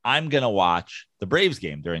Baseball, I'm going to watch the Braves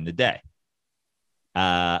game during the day.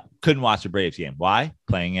 Couldn't watch the Braves game. Why?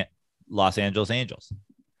 Playing at Los Angeles Angels.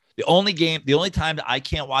 The only time that I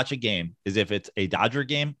can't watch a game is if it's a Dodger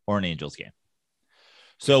game or an Angels game.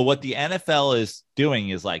 So what the NFL is doing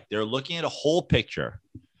is like they're looking at a whole picture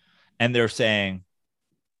and they're saying,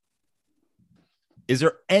 is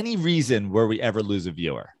there any reason where we ever lose a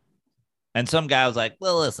viewer? And some guy was like,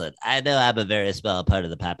 well, listen, I know I'm a very small part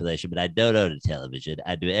of the population, but I don't own a television.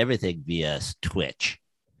 I do everything via Twitch.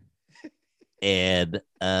 And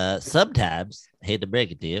sometimes, hate to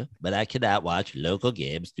break it to you, but I cannot watch local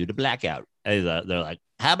games due to blackout. And they're like,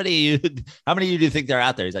 how many of you do you think they're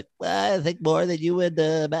out there? He's like, well, I think more than you would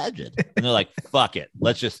imagine. And they're like, fuck it.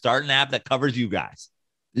 Let's just start an app that covers you guys.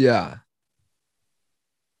 Yeah.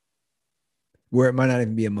 Where it might not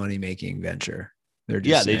even be a money-making venture. They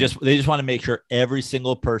just want to make sure every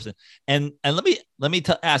single person. And let me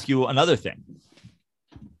ask you another thing.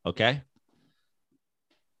 Okay.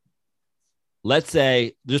 Let's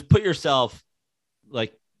say, just put yourself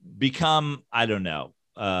like become, I don't know,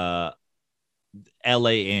 LA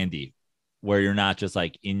Andy, where you're not just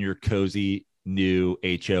like in your cozy new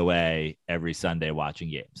HOA every Sunday watching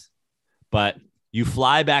games, but you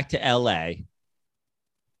fly back to LA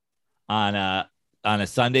on a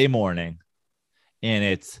Sunday morning. And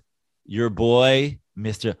it's your boy,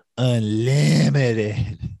 Mr.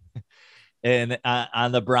 Unlimited, and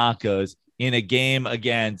on the Broncos in a game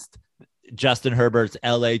against Justin Herbert's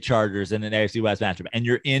LA Chargers in an AFC West matchup. And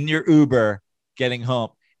you're in your Uber getting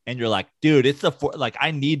home and you're like, dude, it's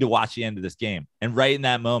I need to watch the end of this game. And right in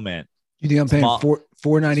that moment, you think I'm paying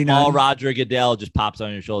 $4.99? Small Roger Goodell just pops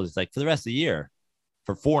on your shoulders. It's like for the rest of the year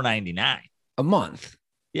for $4.99 a month.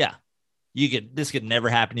 Yeah. This could never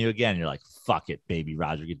happen to you again. You're like, fuck it, baby,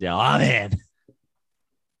 Roger Goodell. I'm in.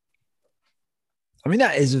 I mean,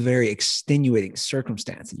 that is a very extenuating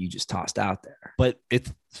circumstance that you just tossed out there. But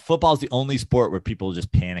football is the only sport where people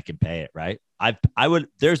just panic and pay it, right?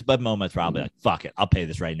 There's moments where I'll be like, fuck it, I'll pay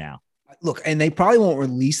this right now. Look, and they probably won't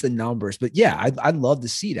release the numbers, but yeah, I'd love to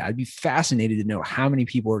see that. I'd be fascinated to know how many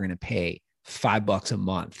people are going to pay $5 a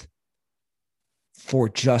month for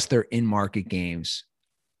just their in-market games.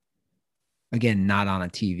 Again, not on a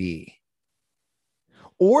TV.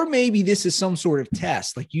 Or maybe this is some sort of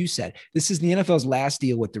test. Like you said, this is the NFL's last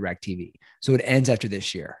deal with DirecTV. So it ends after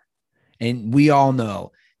this year. And we all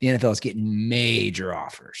know the NFL is getting major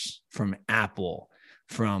offers from Apple,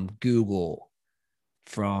 from Google,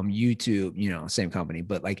 from YouTube, same company,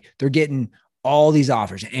 but like they're getting all these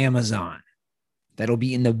offers, Amazon, that'll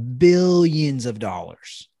be in the billions of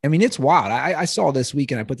dollars. I mean, it's wild. I saw this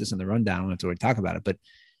week, and I put this in the rundown. I don't have to really talk about it, but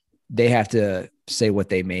they have to say what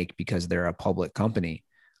they make because they're a public company.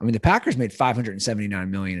 I mean, the Packers made $579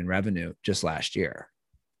 million in revenue just last year,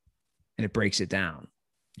 and it breaks it down.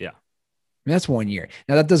 Yeah. I mean, that's 1 year.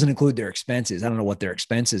 Now, that doesn't include their expenses. I don't know what their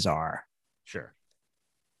expenses are. Sure.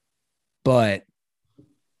 But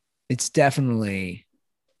it's definitely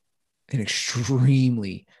an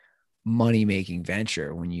extremely money-making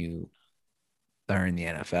venture when you are in the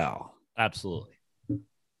NFL. Absolutely.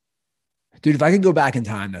 Dude, if I could go back in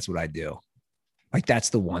time, that's what I'd do. Like, that's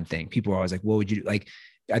the one thing. People are always like, what would you do? Like,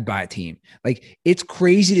 I'd buy a team. Like, it's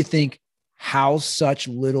crazy to think how such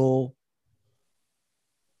little,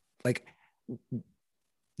 like,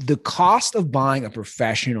 the cost of buying a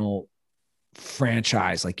professional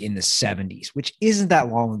franchise, like in the 70s, which isn't that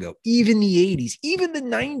long ago, even the 80s, even the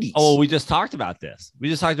 90s. Oh, we just talked about this. We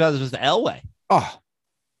just talked about this with Elway. Oh,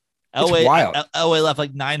 Elway, wild. Elway left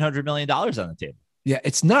like $900 million on the table. Yeah,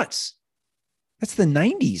 it's nuts. That's the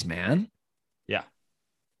 90s, man. Yeah.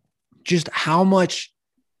 Just how much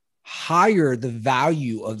higher the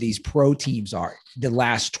value of these pro teams are the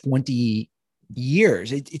last 20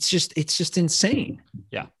 years. It's just insane.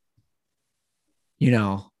 Yeah.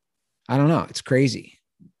 I don't know. It's crazy.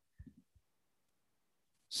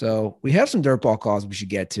 So we have some dirtball calls we should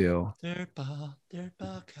get to. Dirtball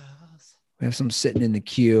calls. We have some sitting in the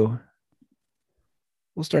queue.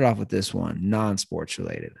 We'll start off with this one, non-sports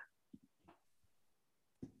related.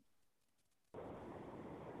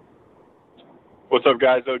 What's up,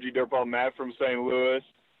 guys? OG Dirtball Matt from St. Louis.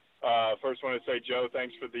 First want to say, Joe,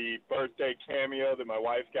 thanks for the birthday cameo that my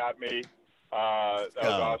wife got me. That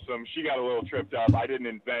was awesome. She got a little tripped up. I didn't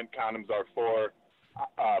invent condoms are for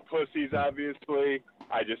pussies, obviously.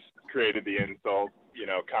 I just created the insult.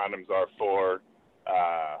 Condoms are for,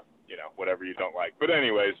 whatever you don't like. But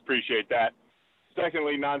anyways, appreciate that.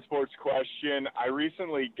 Secondly, non-sports question. I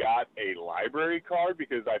recently got a library card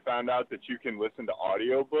because I found out that you can listen to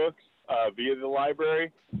audiobooks via the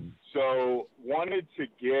library. So wanted to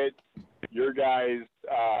get your guys,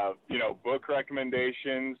 book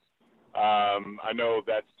recommendations. I know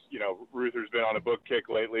that's, Ruther's been on a book kick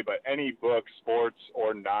lately, but any books, sports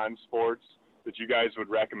or non-sports, that you guys would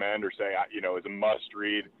recommend or say, is a must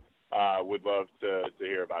read, would love to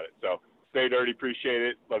hear about it. So stay dirty. Appreciate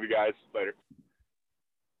it. Love you guys. Later.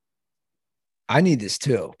 I need this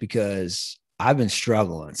too, because I've been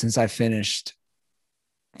struggling since I finished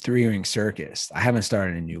Three Ring Circus. I haven't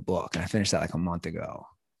started a new book, and I finished that like a month ago,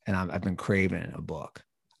 and I've been craving a book.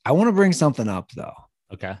 I want to bring something up though.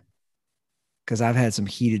 Okay. Because I've had some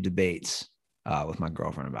heated debates with my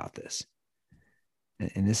girlfriend about this.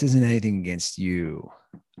 And this isn't anything against you,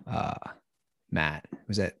 Matt.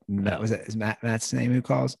 Is Matt's name who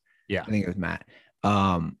calls? Yeah. I think it was Matt.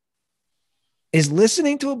 Is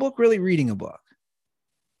listening to a book really reading a book?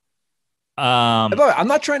 I'm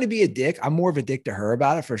not trying to be a dick. I'm more of a dick to her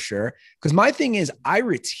about it for sure. Because my thing is I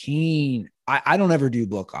don't ever do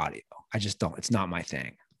book audio. I just don't. It's not my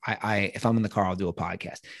thing. If I'm in the car, I'll do a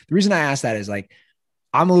podcast. The reason I ask that is like,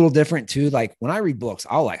 I'm a little different too. Like when I read books,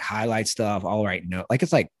 I'll like highlight stuff. I'll write notes.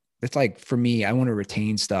 It's like for me, I want to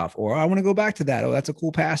retain stuff, or I want to go back to that. Oh, that's a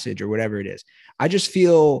cool passage or whatever it is. I just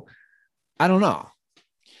feel, I don't know.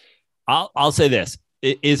 I'll say this.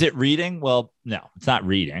 Is it reading? Well, no, it's not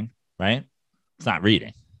reading, right? It's not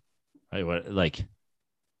reading. Right?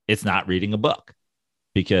 It's not reading a book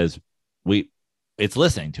because it's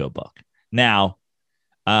listening to a book. Now,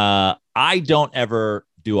 I don't ever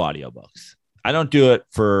do audiobooks. I don't do it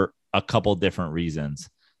for a couple different reasons.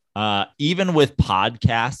 Even with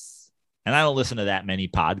podcasts, and I don't listen to that many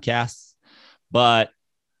podcasts, but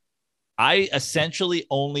I essentially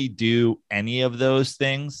only do any of those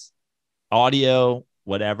things, audio,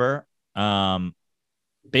 whatever.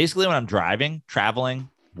 Basically when I'm driving, traveling,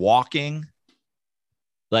 walking,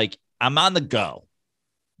 like I'm on the go.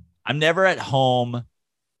 I'm never at home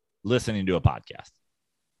listening to a podcast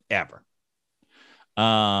ever.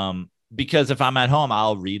 Because if I'm at home,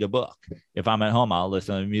 I'll read a book. If I'm at home, I'll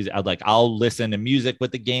listen to music. I'll listen to music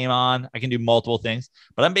with the game on. I can do multiple things,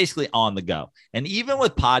 but I'm basically on the go. And even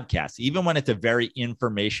with podcasts, even when it's a very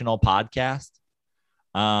informational podcast,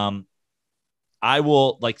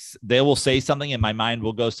 they will say something and my mind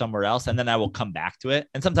will go somewhere else. And then I will come back to it.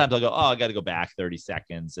 And sometimes I'll go, I got to go back 30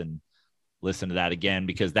 seconds and listen to that again,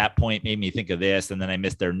 because that point made me think of this. And then I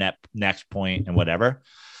missed their next point and whatever.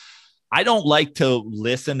 I don't like to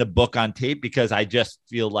listen to book on tape because I just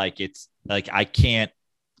feel like it's like I can't.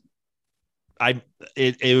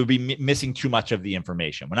 It would be missing too much of the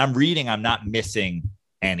information. When I'm reading, I'm not missing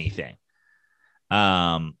anything.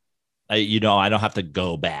 I don't have to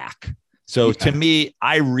go back. So to me,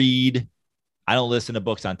 I read. I don't listen to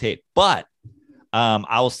books on tape. But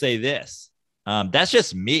I will say this: that's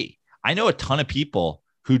just me. I know a ton of people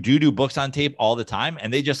who do books on tape all the time,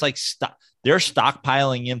 and they just they're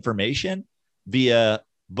stockpiling information via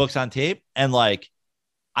books on tape. And I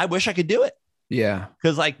wish I could do it. Yeah.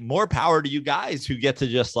 Cause more power to you guys who get to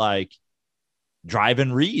just drive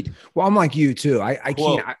and read. Well, I'm like you too. I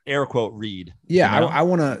can't air quote read. Yeah. You know? I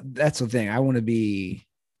want to, that's the thing. I want to be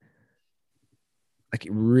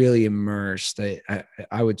really immersed.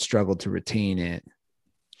 I would struggle to retain it.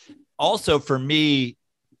 Also for me,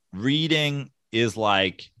 reading is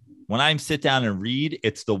when I sit down and read,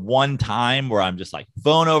 it's the one time where I'm just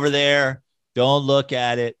phone over there. Don't look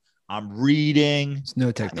at it. I'm reading. It's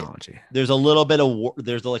no technology. There's a little bit of,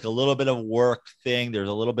 there's a little bit of work thing. There's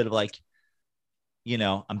a little bit of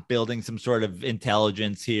I'm building some sort of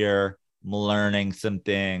intelligence here. I'm learning some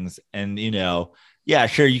things and, yeah,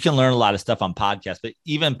 sure. You can learn a lot of stuff on podcasts, but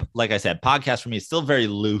even like I said, podcast for me is still very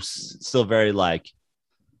loose. It's still very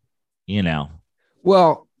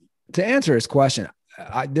Well, to answer his question,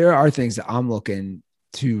 there are things that I'm looking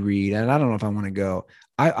to read, and I don't know if I want to go.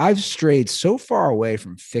 I've strayed so far away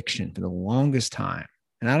from fiction for the longest time,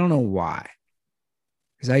 and I don't know why.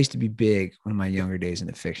 Because I used to be big one of my younger days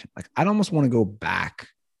into fiction. I'd almost want to go back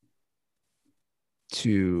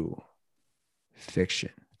to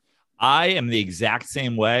fiction. I am the exact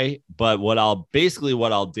same way, but what I'll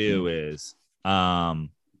do is, when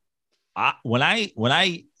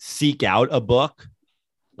I seek out a book.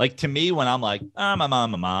 To me, when I'm I'm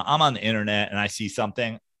on the internet and I see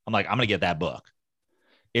something, I'm I'm going to get that book.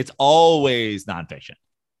 It's always nonfiction.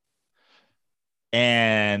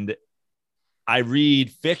 And I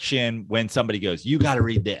read fiction when somebody goes, you got to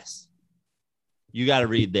read this. You got to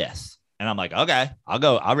read this. And I'm like, okay,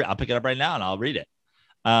 I'll pick it up right now and I'll read it.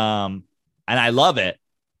 And I love it.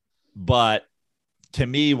 But to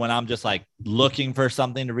me, when I'm just like looking for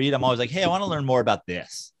something to read, I'm always like, hey, I want to learn more about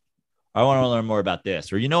this. I want to learn more about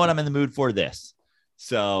this. Or you know what? I'm in the mood for this.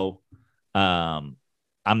 So I'm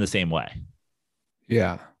the same way.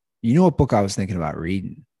 Yeah. You know what book I was thinking about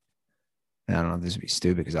reading? And I don't know if this would be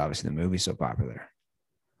stupid because obviously the movie's so popular.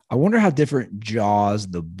 I wonder how different Jaws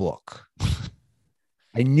the book.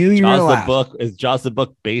 I knew you were Jaws the book. Is Jaws the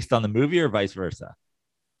book based on the movie or vice versa?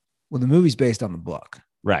 Well, the movie's based on the book.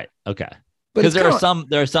 Right. Okay. But Because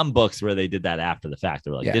there are some books where they did that after the fact.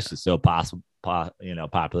 They're like, Yeah. this is so popular.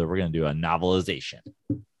 We're going to do a novelization.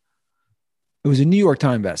 It was a New York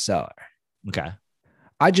Times bestseller. Okay.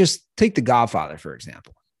 I just take The Godfather, for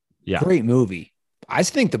example. Yeah. Great movie. I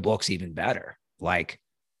think the book's even better.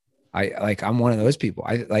 I'm one of those people.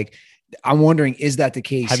 I'm wondering, is that the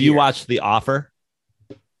case? Have you watched The Offer?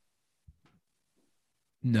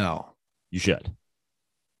 No. You should.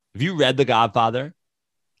 Have you read The Godfather,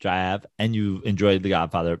 which I have, and you enjoyed The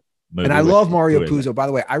Godfather movie? And I love Mario Puzo. By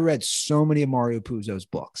the way, I read so many of Mario Puzo's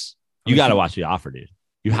books. You got to watch The Offer, dude.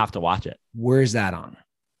 You have to watch it. Where's that on?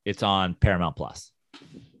 It's on Paramount Plus.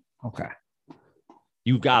 Okay.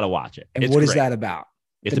 You got to watch it. And it's what is great. that about?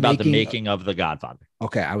 It's about the making of The Godfather.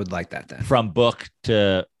 Okay, I would like that then. From book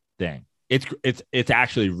to thing. It's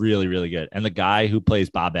actually really, really good. And the guy who plays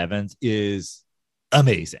Bob Evans is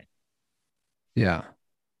amazing. Yeah.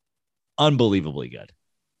 Unbelievably good.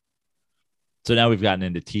 So now we've gotten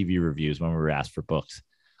into TV reviews when we were asked for books.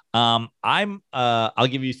 I'll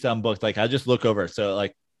give you some books. Like, I'll just look over. So,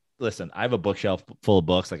 like, listen, I have a bookshelf full of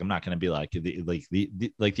books. Like, I'm not going to be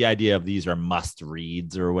like the idea of these are must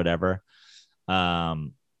reads or whatever. But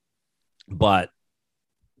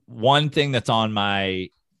one thing that's on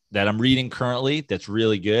that I'm reading currently that's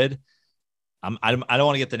really good. I don't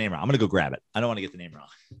want to get the name wrong. I'm going to go grab it. I don't want to get the name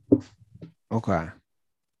wrong. Okay.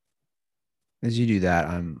 As you do that,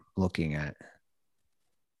 I'm looking at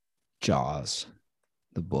Jaws,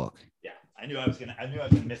 the book. Yeah, I knew I was gonna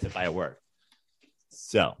miss it by a word.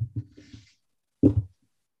 So,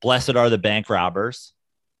 Blessed Are the Bank Robbers.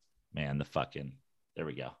 Man, there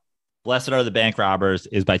we go. Blessed Are the Bank Robbers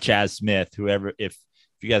is by Chaz Smith. If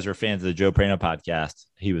you guys are fans of the Joe Prano podcast,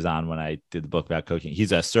 he was on when I did the book about coaching.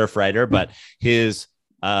 He's a surf writer, but he has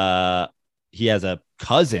a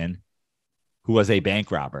cousin who was a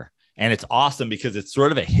bank robber. And it's awesome because it's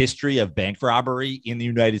sort of a history of bank robbery in the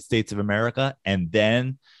United States of America. And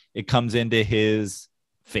then it comes into his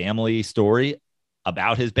family story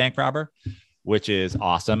about his bank robber, which is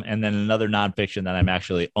awesome. And then another nonfiction that I'm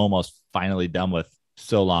actually almost finally done with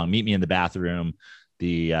so long, Meet Me in the Bathroom,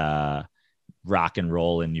 the rock and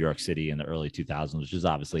roll in New York City in the early 2000s, which is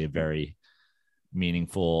obviously a very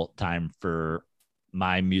meaningful time for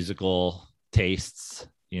my musical tastes,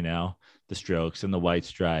 the Strokes and the White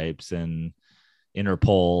Stripes and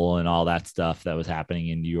Interpol and all that stuff that was happening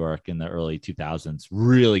in New York in the early 2000s.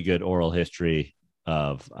 Really good oral history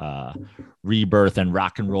of rebirth and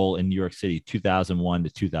rock and roll in New York City, 2001 to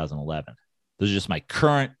 2011. Those are just my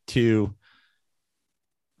current two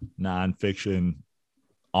nonfiction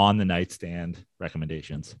on the nightstand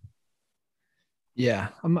recommendations. Yeah,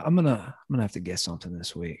 I'm gonna have to get something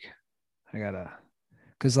this week.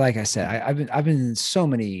 Because like I said, I've been in so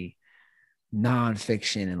many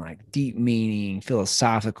nonfiction and like deep meaning,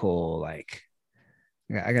 philosophical. Like,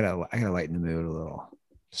 I gotta lighten the mood a little.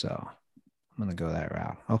 So I'm gonna go that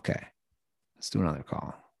route. Okay, let's do another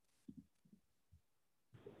call.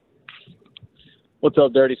 What's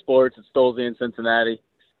up, Dirty Sports? It's Stolzy in Cincinnati.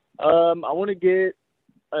 I want to get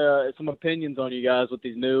some opinions on you guys with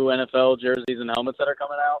these new NFL jerseys and helmets that are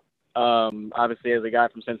coming out. Obviously, as a guy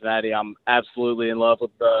from Cincinnati, I'm absolutely in love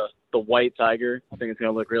with the white tiger. I think it's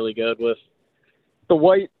going to look really good with the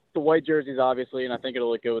white jerseys, obviously, and I think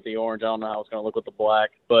it'll look good with the orange. I don't know how it's going to look with the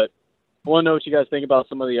black, but I want to know what you guys think about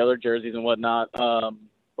some of the other jerseys and whatnot. I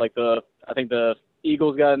think the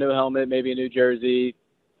Eagles got a new helmet, maybe a new jersey.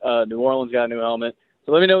 New Orleans got a new helmet.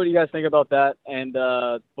 So let me know what you guys think about that. And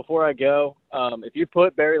before I go, if you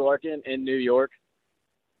put Barry Larkin in New York,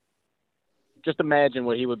 just imagine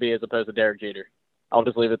what he would be as opposed to Derek Jeter. I'll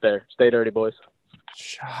just leave it there. Stay dirty, boys.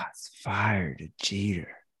 Shots fired to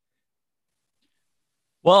Jeter.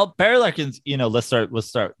 Well, Barry Larkin's, let's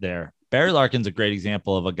start there. Barry Larkin's a great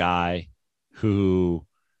example of a guy who,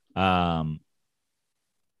 first of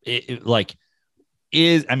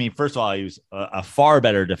all, he was a far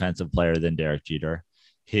better defensive player than Derek Jeter.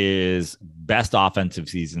 his best offensive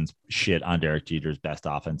seasons shit on Derek Jeter's best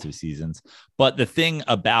offensive seasons. But the thing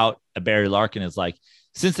about Barry Larkin is like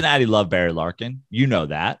Cincinnati loved Barry Larkin. You know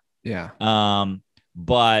that. Yeah.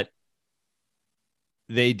 But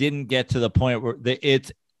they didn't get to the point where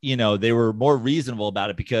they were more reasonable about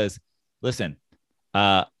it because listen,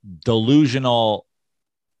 delusional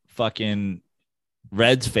fucking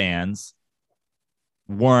Reds fans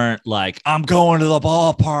weren't like, I'm going to the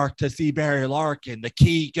ballpark to see Barry Larkin, the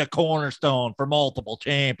key cornerstone for multiple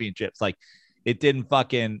championships. Like it didn't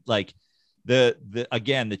fucking like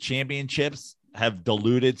the championships have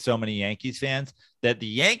diluted so many Yankees fans that the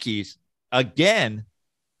Yankees, again,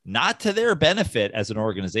 not to their benefit as an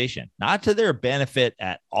organization, not to their benefit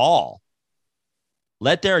at all,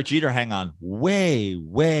 let Derek Jeter hang on way,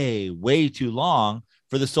 way, way too long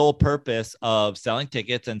for the sole purpose of selling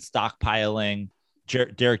tickets and stockpiling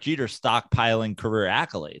Derek Jeter stockpiling career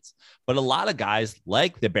accolades. But a lot of guys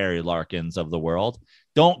like the Barry Larkins of the world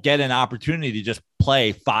don't get an opportunity to just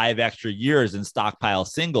play 5 extra years and stockpile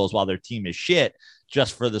singles while their team is shit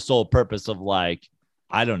just for the sole purpose of like,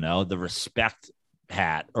 I don't know, the respect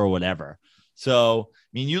hat or whatever. So, I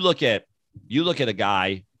mean, you look at a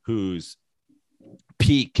guy whose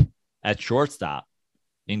peak at shortstop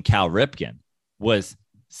in Cal Ripken was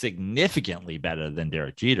significantly better than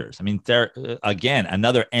Derek Jeter's. I mean, there again,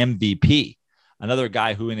 another MVP, another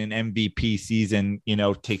guy who in an MVP season,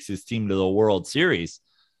 takes his team to the World Series.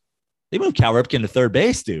 They moved Cal Ripken to third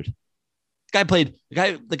base, dude.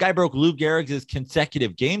 The guy broke Lou Gehrig's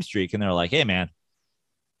consecutive game streak, and they're like, hey, man,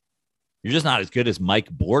 you're just not as good as Mike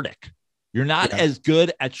Bordick. You're not as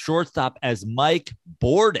good at shortstop as Mike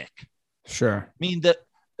Bordick. Sure. I mean,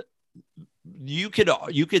 you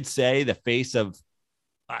could say the face of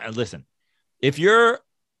listen, if you're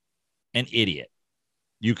an idiot,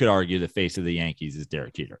 you could argue the face of the Yankees is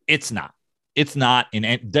Derek Jeter. It's not.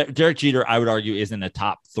 Derek Jeter, I would argue, isn't a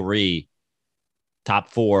top 3,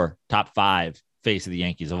 top 4, top 5 face of the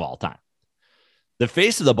Yankees of all time. The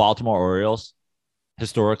face of the Baltimore Orioles,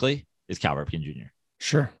 historically, is Cal Ripken Jr.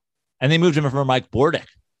 Sure. And they moved him for Mike Bordick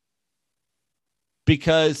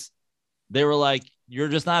because they were like, you're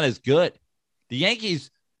just not as good. The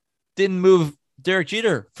Yankees didn't move Derek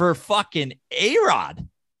Jeter for fucking A-Rod.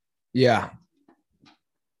 Yeah.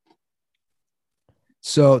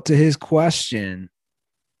 So to his question,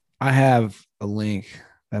 I have a link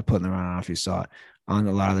that I put in the run. I don't know if you saw it on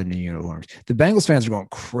a lot of the new uniforms. The Bengals fans are going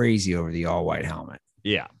crazy over the all-white helmet.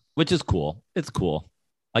 Yeah, which is cool. It's cool.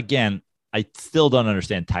 Again, I still don't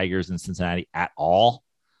understand Tigers in Cincinnati at all,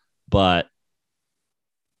 but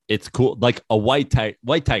it's cool. Like white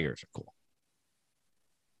Tigers are cool.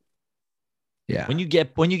 Yeah. When you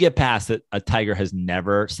get past it, a Tiger has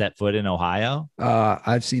never set foot in Ohio.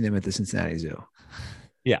 I've seen them at the Cincinnati Zoo.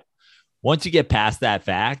 Yeah. Once you get past that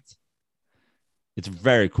fact, it's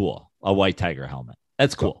very cool. A white Tiger helmet.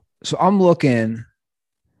 That's cool. So I'm looking.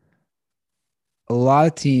 A lot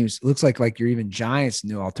of teams, looks like your even Giants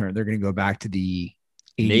new alternative. They're going to go back to the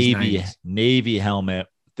 80s, Navy helmet,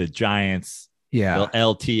 the Giants, the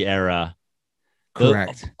LT era.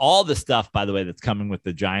 Correct. All the stuff, by the way, that's coming with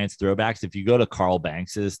the Giants throwbacks. If you go to Carl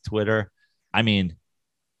Banks's Twitter, I mean,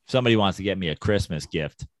 if somebody wants to get me a Christmas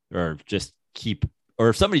gift or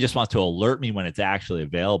if somebody just wants to alert me when it's actually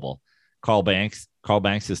available, Carl Banks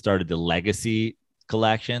has started the Legacy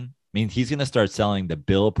collection. I mean, he's going to start selling the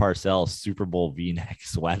Bill Parcells Super Bowl V-neck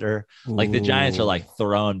sweater. Ooh. Like the Giants are like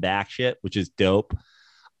throwing back shit, which is dope.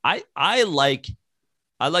 I obviously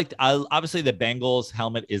the Bengals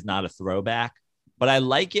helmet is not a throwback, but I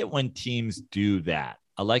like it when teams do that.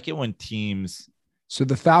 I like it when teams. So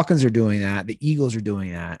the Falcons are doing that. The Eagles are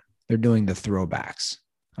doing that. They're doing the throwbacks.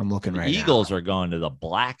 I'm looking right now. The Eagles are going to the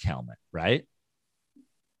black helmet, right?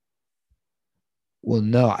 Well,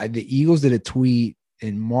 no. The Eagles did a tweet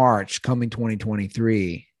in March coming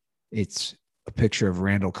 2023. It's a picture of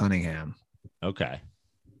Randall Cunningham. Okay.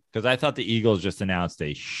 Because I thought the Eagles just announced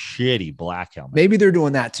a shitty black helmet. Maybe they're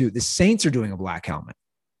doing that too. The Saints are doing a black helmet.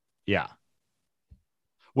 Yeah.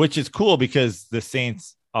 Which is cool because the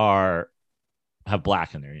Saints have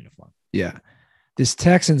black in their uniform. Yeah. This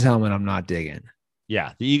Texans helmet, I'm not digging.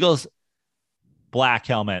 Yeah. The Eagles black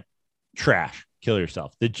helmet, trash. Kill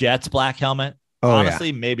yourself. The Jets black helmet,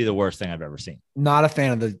 honestly, maybe the worst thing I've ever seen. Not a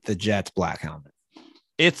fan of the Jets black helmet.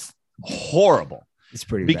 It's horrible. It's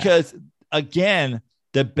pretty because bad. Again,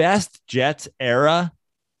 the best Jets era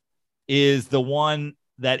is the one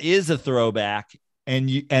that is a throwback, and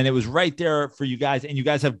it was right there for you guys, and you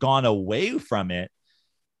guys have gone away from it.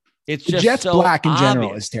 It's the just Jets so black in obvious.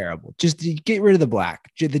 general is terrible. Just get rid of the black.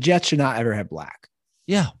 The Jets should not ever have black.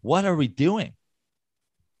 Yeah, what are we doing?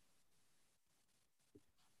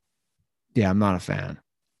 Yeah, I'm not a fan.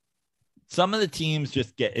 Some of the teams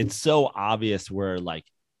just it's so obvious where like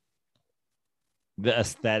the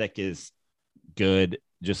aesthetic is good,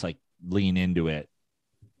 just like lean into it.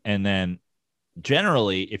 And then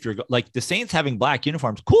generally, if you're like the Saints having black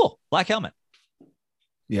uniforms, cool, black helmet.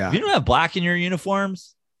 Yeah. If you don't have black in your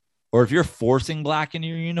uniforms, or if you're forcing black in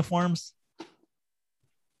your uniforms,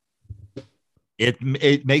 it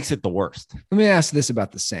makes it the worst. Let me ask this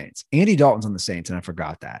about the Saints. Andy Dalton's on the Saints, and I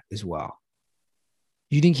forgot that as well.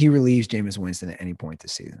 You think he relieves Jameis Winston at any point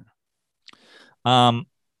this season? Only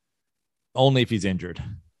if he's injured.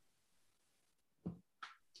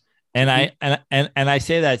 And I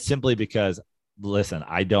say that simply because, listen,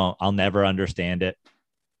 I'll never understand it.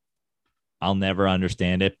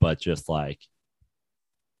 But just like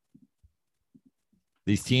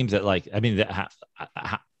these teams that like, I mean,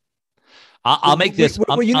 I'll make this.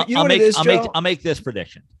 I'll make this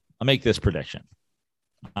prediction. I'll make this prediction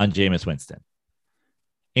on Jameis Winston.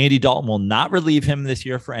 Andy Dalton will not relieve him this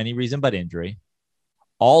year for any reason but injury.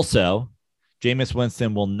 Also, Jameis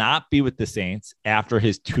Winston will not be with the Saints after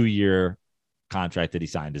his 2-year contract that he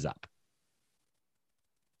signed is up.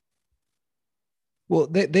 Well,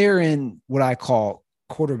 they're in what I call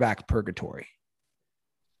quarterback purgatory.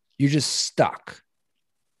 You're just stuck.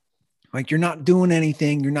 Like, you're not doing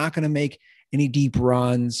anything. You're not going to make any deep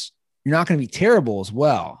runs. You're not going to be terrible as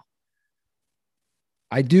well.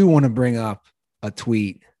 I do want to bring up a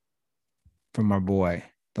tweet from our boy,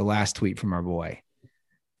 the last tweet from our boy,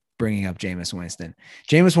 bringing up Jameis Winston.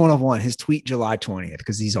 Jameis 101, his tweet July 20th,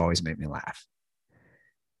 because he's always made me laugh.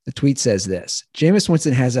 The tweet says this: Jameis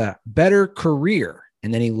Winston has a better career.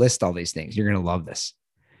 And then he lists all these things. You're going to love this.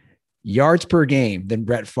 Yards per game than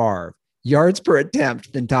Brett Favre. Yards per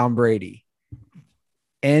attempt than Tom Brady.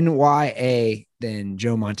 NYA than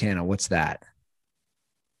Joe Montana. What's that?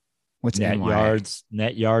 What's net NYA? yards?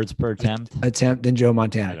 Net yards per attempt? Attempt than Joe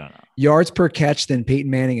Montana. I don't know. Yards per catch than Peyton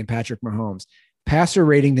Manning and Patrick Mahomes. Passer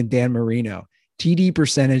rating than Dan Marino. TD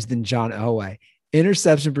percentage than John Elway.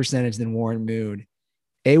 Interception percentage than Warren Moon.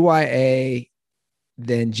 AYA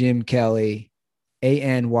than Jim Kelly.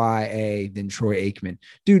 ANYA than Troy Aikman.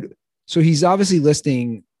 Dude, so he's obviously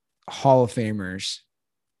listing Hall of Famers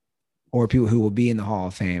or people who will be in the Hall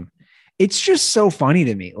of Fame. It's just so funny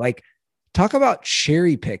to me. Like, talk about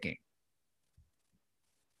cherry picking.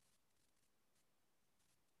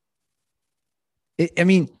 I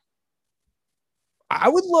mean, I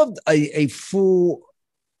would love a full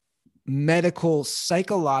medical,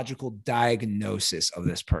 psychological diagnosis of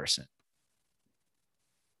this person.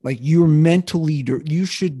 Like, you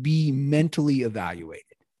should be mentally evaluated.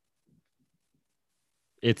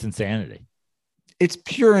 It's insanity. It's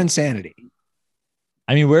pure insanity.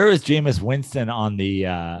 I mean, where is Jameis Winston on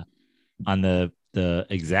the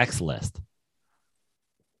execs list?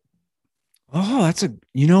 Oh,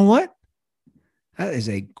 you know what? That is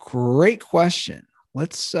a great question.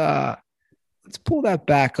 Let's pull that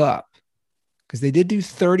back up, because they did do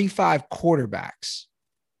 35 quarterbacks.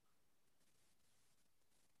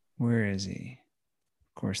 Where is he?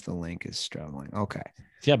 Of course, the link is struggling. Okay.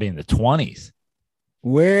 He's got to be in the 20s.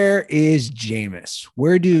 Where is Jameis?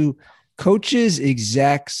 Where do coaches,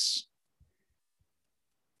 execs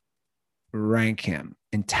rank him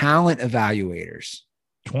in talent evaluators?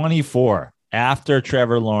 24, after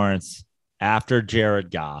Trevor Lawrence, after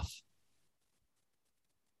Jared Goff,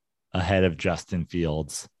 ahead of Justin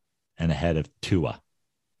Fields, and ahead of Tua.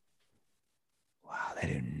 Wow, they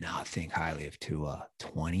do not think highly of Tua.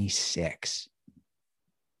 26.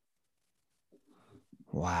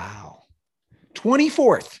 Wow.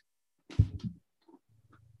 24th.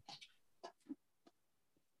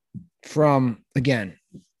 From, again,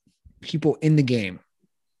 people in the game.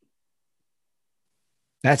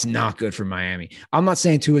 That's not good for Miami. I'm not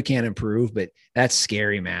saying Tua can't improve, but that's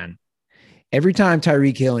scary, man. Every time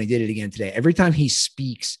Tyreek Hill, and he did it again today, every time he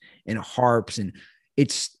speaks and harps, and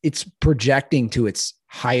it's projecting to its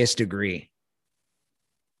highest degree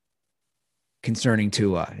concerning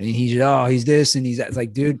Tua. And he's this and he's that. It's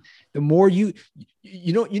like, dude, the more you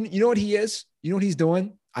know what he is? You know what he's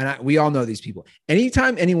doing? And we all know these people.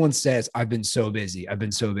 Anytime anyone says, I've been so busy.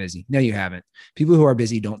 No, you haven't. People who are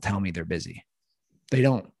busy don't tell me they're busy. They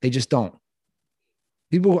don't. They just don't.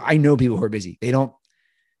 I know people who are busy. They don't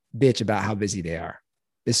bitch about how busy they are.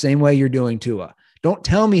 The same way you're doing Tua. Don't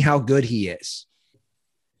tell me how good he is.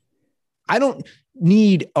 I don't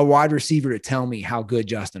need a wide receiver to tell me how good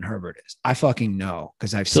Justin Herbert is. I fucking know,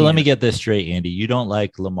 because I've seen. So let me get this straight, Andy. You don't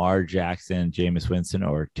like Lamar Jackson, Jameis Winston,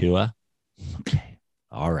 or Tua? Okay.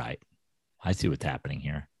 All right. I see what's happening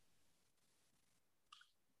here.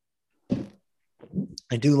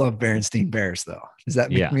 I do love Berenstein Bears, though. Does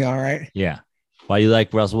that make me all right? Yeah. Why you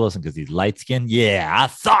like Russell Wilson? Because he's light skinned? Yeah, I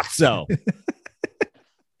thought so.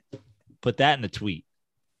 Put that in a tweet.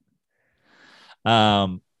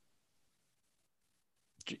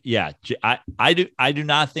 Yeah, I do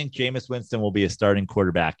not think Jameis Winston will be a starting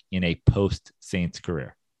quarterback in a post Saints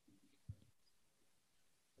career.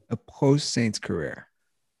 A post Saints career.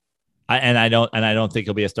 I don't think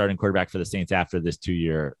he'll be a starting quarterback for the Saints after this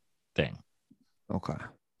 2-year thing. Okay.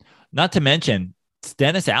 Not to mention it's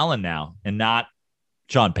Dennis Allen now and not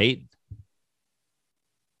Sean Payton.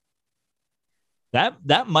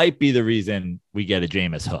 That might be the reason we get a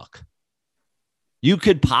Jameis hook. You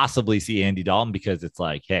could possibly see Andy Dalton because it's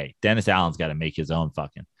like, hey, Dennis Allen's got to make his own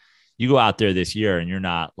fucking. You go out there this year and you're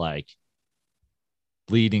not like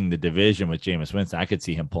leading the division with Jameis Winston. I could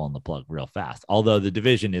see him pulling the plug real fast. Although the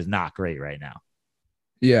division is not great right now.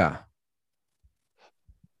 Yeah.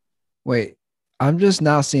 Wait, I'm just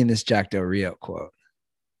now seeing this Jack Del Rio quote.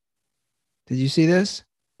 Did you see this?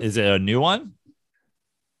 Is it a new one?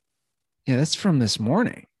 Yeah, that's from this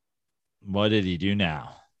morning. What did he do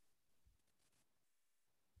now?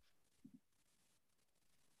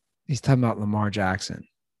 He's talking about Lamar Jackson.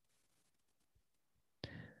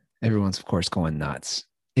 Everyone's, of course, going nuts.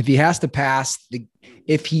 If he has to pass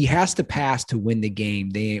to win the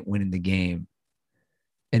game, they ain't winning the game.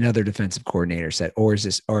 Another defensive coordinator said, or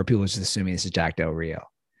are people just assuming this is Jack Del Rio?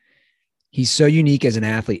 He's so unique as an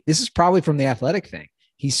athlete. This is probably from the Athletic thing.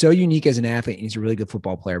 He's so unique as an athlete, and he's a really good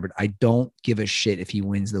football player, but I don't give a shit if he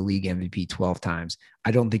wins the league MVP 12 times.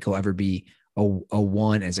 I don't think he'll ever be a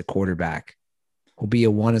one as a quarterback. He'll be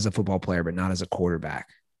a one as a football player, but not as a quarterback.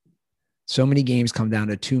 So many games come down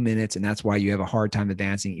to 2 minutes, and that's why you have a hard time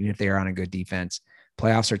advancing, even if they are on a good defense.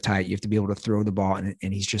 Playoffs are tight. You have to be able to throw the ball,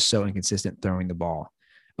 and he's just so inconsistent throwing the ball.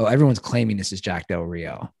 Oh, everyone's claiming this is Jack Del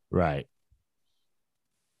Rio. Right.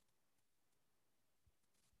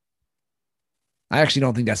 I actually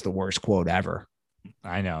don't think that's the worst quote ever.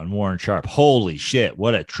 I know. And Warren Sharp, holy shit.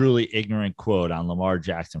 What a truly ignorant quote on Lamar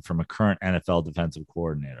Jackson from a current NFL defensive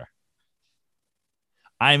coordinator.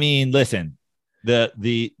 I mean, listen, the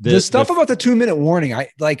stuff about the 2-minute warning. I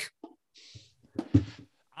like,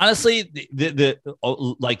 honestly,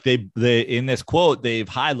 they in this quote, they've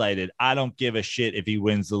highlighted, I don't give a shit if he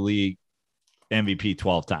wins the league MVP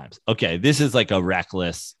 12 times. Okay, this is like a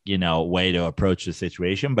reckless, way to approach the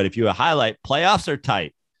situation. But if you highlight playoffs are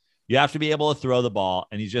tight, you have to be able to throw the ball,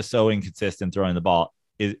 and he's just so inconsistent throwing the ball.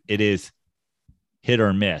 It is hit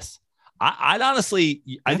or miss. I'd honestly,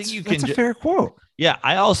 I think you can. That's a fair quote. Yeah,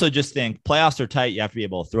 I also just think playoffs are tight. You have to be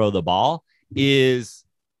able to throw the ball. Is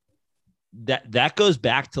that goes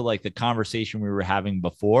back to like the conversation we were having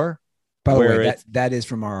before. By the way, that is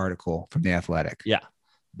from our article from The Athletic. Yeah.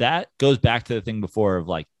 That goes back to the thing before of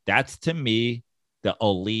like, that's to me, the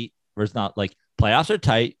elite versus not like playoffs are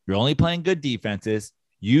tight. You're only playing good defenses.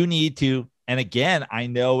 You need to. And again, I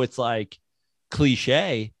know it's like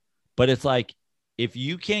cliche, but it's like, if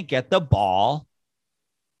you can't get the ball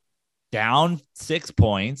down 6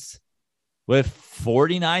 points with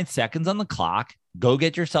 49 seconds on the clock, go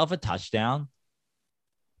get yourself a touchdown.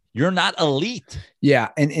 You're not elite. Yeah.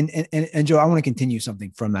 And Joe, I want to continue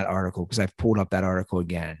something from that article because I've pulled up that article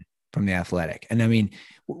again from The Athletic. And I mean,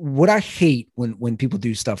 what I hate when people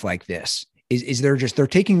do stuff like this is they're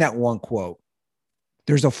taking that one quote.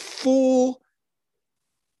 There's a full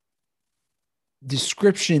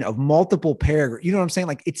description of multiple paragraphs. You know what I'm saying?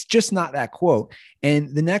 Like, it's just not that quote.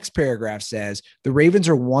 And the next paragraph says the Ravens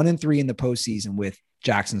are 1-3 in the postseason with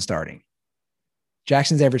Jackson starting.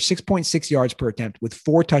 Jackson's averaged 6.6 yards per attempt with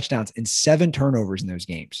 4 touchdowns and 7 turnovers in those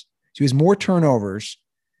games. So he has more turnovers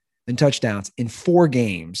than touchdowns in 4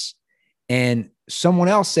 games. And someone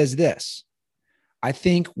else says this: I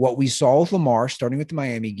think what we saw with Lamar starting with the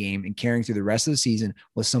Miami game and carrying through the rest of the season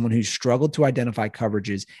was someone who struggled to identify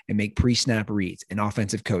coverages and make pre-snap reads, an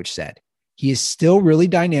offensive coach said. He is still a really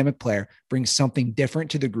dynamic player, brings something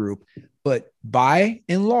different to the group, but by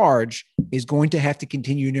and large is going to have to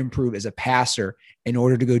continue to improve as a passer in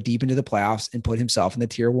order to go deep into the playoffs and put himself in the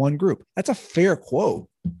tier 1 group. That's a fair quote.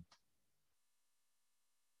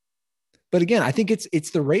 But again, I think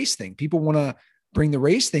it's the race thing. People want to bring the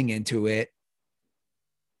race thing into it.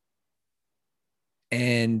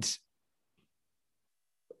 And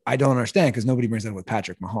I don't understand because nobody brings that with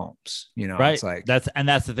Patrick Mahomes, right? It's like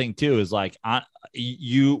that's the thing too, is like,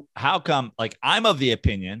 how come, like, I'm of the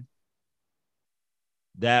opinion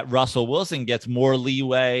that Russell Wilson gets more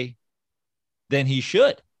leeway than he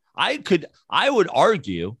should. I would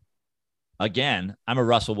argue, again, I'm a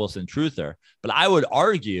Russell Wilson truther, but I would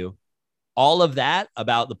argue all of that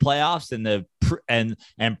about the playoffs and the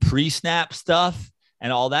pre-snap stuff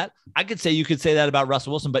and all that, you could say that about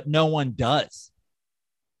Russell Wilson, but no one does.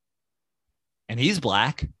 And he's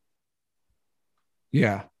black.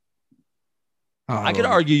 Yeah. I could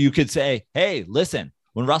argue you could say, hey, listen,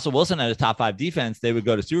 when Russell Wilson had a top 5 defense, they would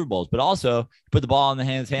go to Super Bowls, but also put the ball in the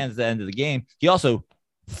hands at the end of the game. He also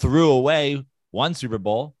threw away one Super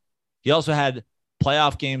Bowl. He also had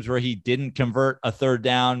playoff games where he didn't convert a third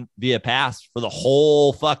down via pass for the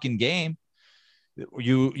whole fucking game.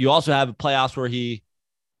 You also have playoffs where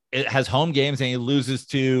it has home games and he loses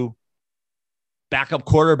to backup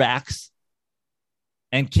quarterbacks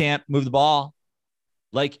and can't move the ball.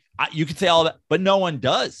 Like, you could say all that, but no one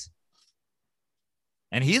does.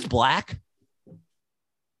 And he's black.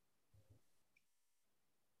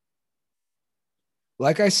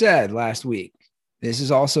 Like I said last week, this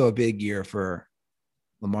is also a big year for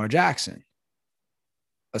Lamar Jackson.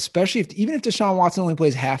 Especially even if Deshaun Watson only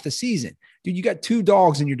plays half the season. Dude, you got 2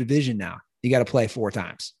 dogs in your division now. You got to play 4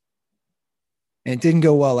 times. And it didn't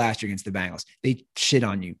go well last year against the Bengals. They shit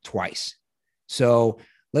on you twice. So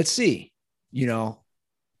let's see.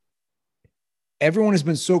 Everyone has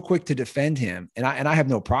been so quick to defend him, and I have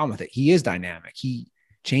no problem with it. He is dynamic. He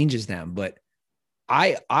changes them, but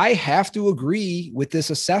I have to agree with this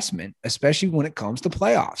assessment, especially when it comes to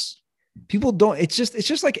playoffs. People don't. It's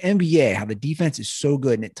just like NBA, how the defense is so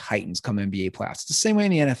good and it tightens come NBA playoffs. It's the same way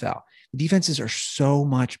in the NFL. The defenses are so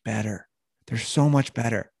much better. They're so much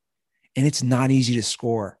better, and it's not easy to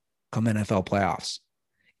score come NFL playoffs.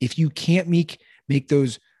 If you can't make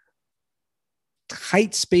those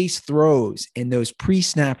tight space throws and those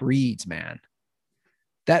pre-snap reads, man,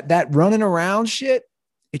 that running around shit,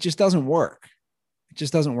 it just doesn't work. It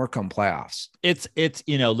just doesn't work come playoffs. It's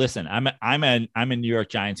listen, I'm a New York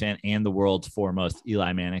Giants fan and the world's foremost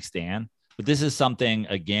Eli Manning stan, but this is something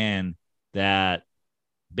again that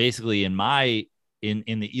basically in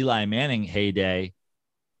the Eli Manning heyday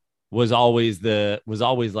was always like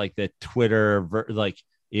the Twitter,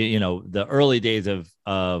 the early days of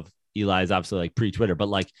Eli's obviously like pre-Twitter, but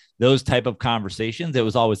like those type of conversations, it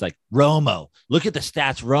was always like, Romo, look at the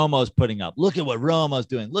stats Romo's putting up. Look at what Romo's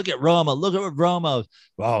doing. Look at Romo. Look at what Romo's.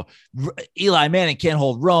 Oh, Eli Manning can't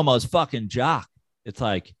hold Romo's fucking jock. It's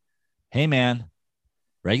like, hey man,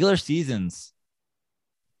 regular seasons,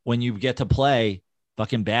 when you get to play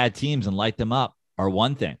fucking bad teams and light them up are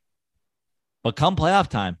one thing, but come playoff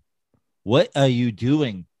time, what are you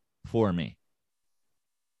doing for me?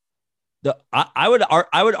 I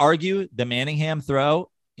would argue the Manningham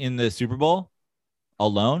throw in the Super Bowl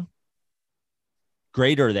alone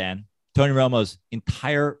greater than Tony Romo's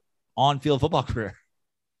entire on-field football career.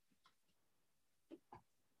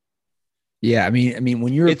 Yeah, I mean,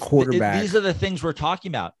 when you're a quarterback, these are the things we're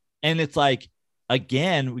talking about, and it's like,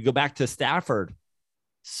 again, we go back to Stafford.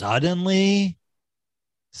 Suddenly,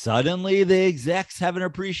 the execs have an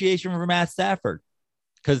appreciation for Matt Stafford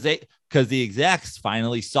because the execs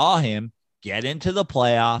finally saw him get into the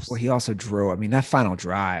playoffs. Well, he also drove. I mean, that final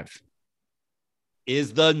drive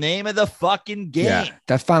is the name of the fucking game. Yeah,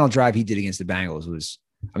 that final drive he did against the Bengals was,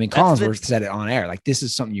 I mean, Collinsworth said it on air. Like, this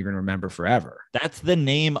is something you're going to remember forever. That's the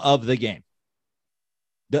name of the game.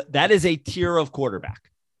 That is a tier of quarterback.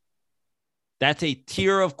 That's a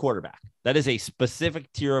tier of quarterback. That is a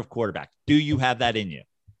specific tier of quarterback. Do you have that in you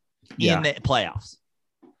in the playoffs?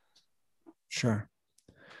 Sure.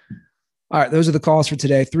 All right. Those are the calls for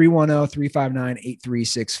today.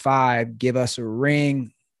 310-359-8365. Give us a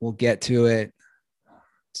ring. We'll get to it.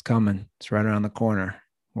 It's coming. It's right around the corner.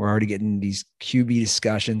 We're already getting these QB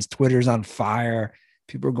discussions. Twitter's on fire.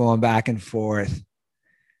 People are going back and forth.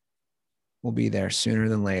 We'll be there sooner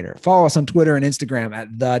than later. Follow us on Twitter and Instagram at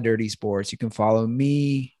The Dirty Sports. You can follow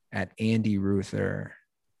me at Andy Ruther.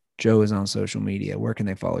 Joe is on social media. Where can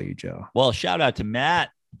they follow you, Joe? Well, shout out to Matt.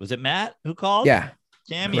 Was it Matt who called? Yeah.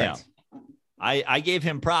 Cameo. Correct. I gave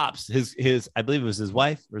him props. His I believe it was his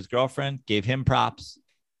wife or his girlfriend gave him props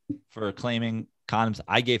for claiming condoms.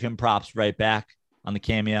 I gave him props right back on the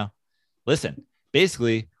Cameo. Listen,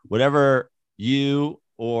 basically, whatever you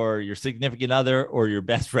or your significant other or your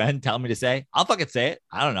best friend tell me to say, I'll fucking say it.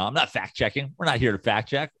 I don't know. I'm not fact checking. We're not here to fact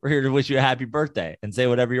check. We're here to wish you a happy birthday and say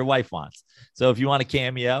whatever your wife wants. So if you want a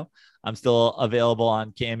Cameo, I'm still available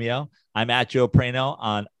on Cameo. I'm at Joe Prano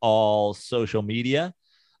on all social media,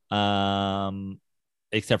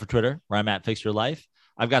 except for Twitter, where I'm at Fix Your Life.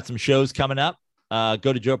 I've got some shows coming up.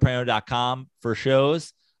 Go to joeprano.com for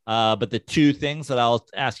shows. But the two things that I'll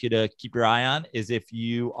ask you to keep your eye on is if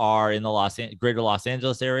you are in the greater Los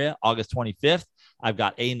Angeles area, August 25th, I've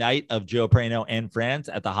got a night of Joe Prano and friends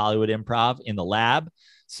at the Hollywood Improv in the Lab.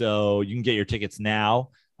 So you can get your tickets now.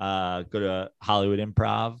 go to Hollywood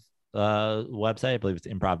Improv website. I believe it's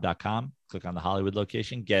improv.com. Click on the Hollywood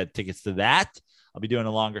location, get tickets to that. I'll be doing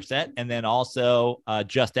a longer set. And then also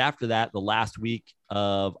just after that, the last week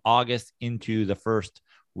of August into the first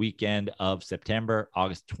weekend of September,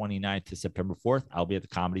 August 29th to September 4th, I'll be at the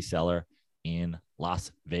Comedy Cellar in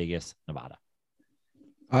Las Vegas, Nevada.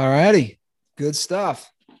 All righty. Good stuff.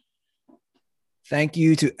 Thank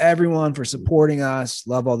you to everyone for supporting us.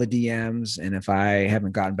 Love all the DMs. And if I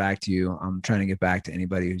haven't gotten back to you, I'm trying to get back to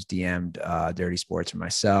anybody who's DM'd Dirty Sports or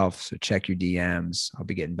myself. So check your DMs. I'll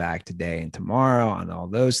be getting back today and tomorrow on all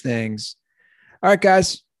those things. All right,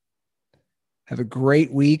 guys. Have a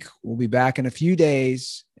great week. We'll be back in a few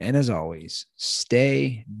days. And as always,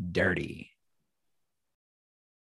 stay dirty.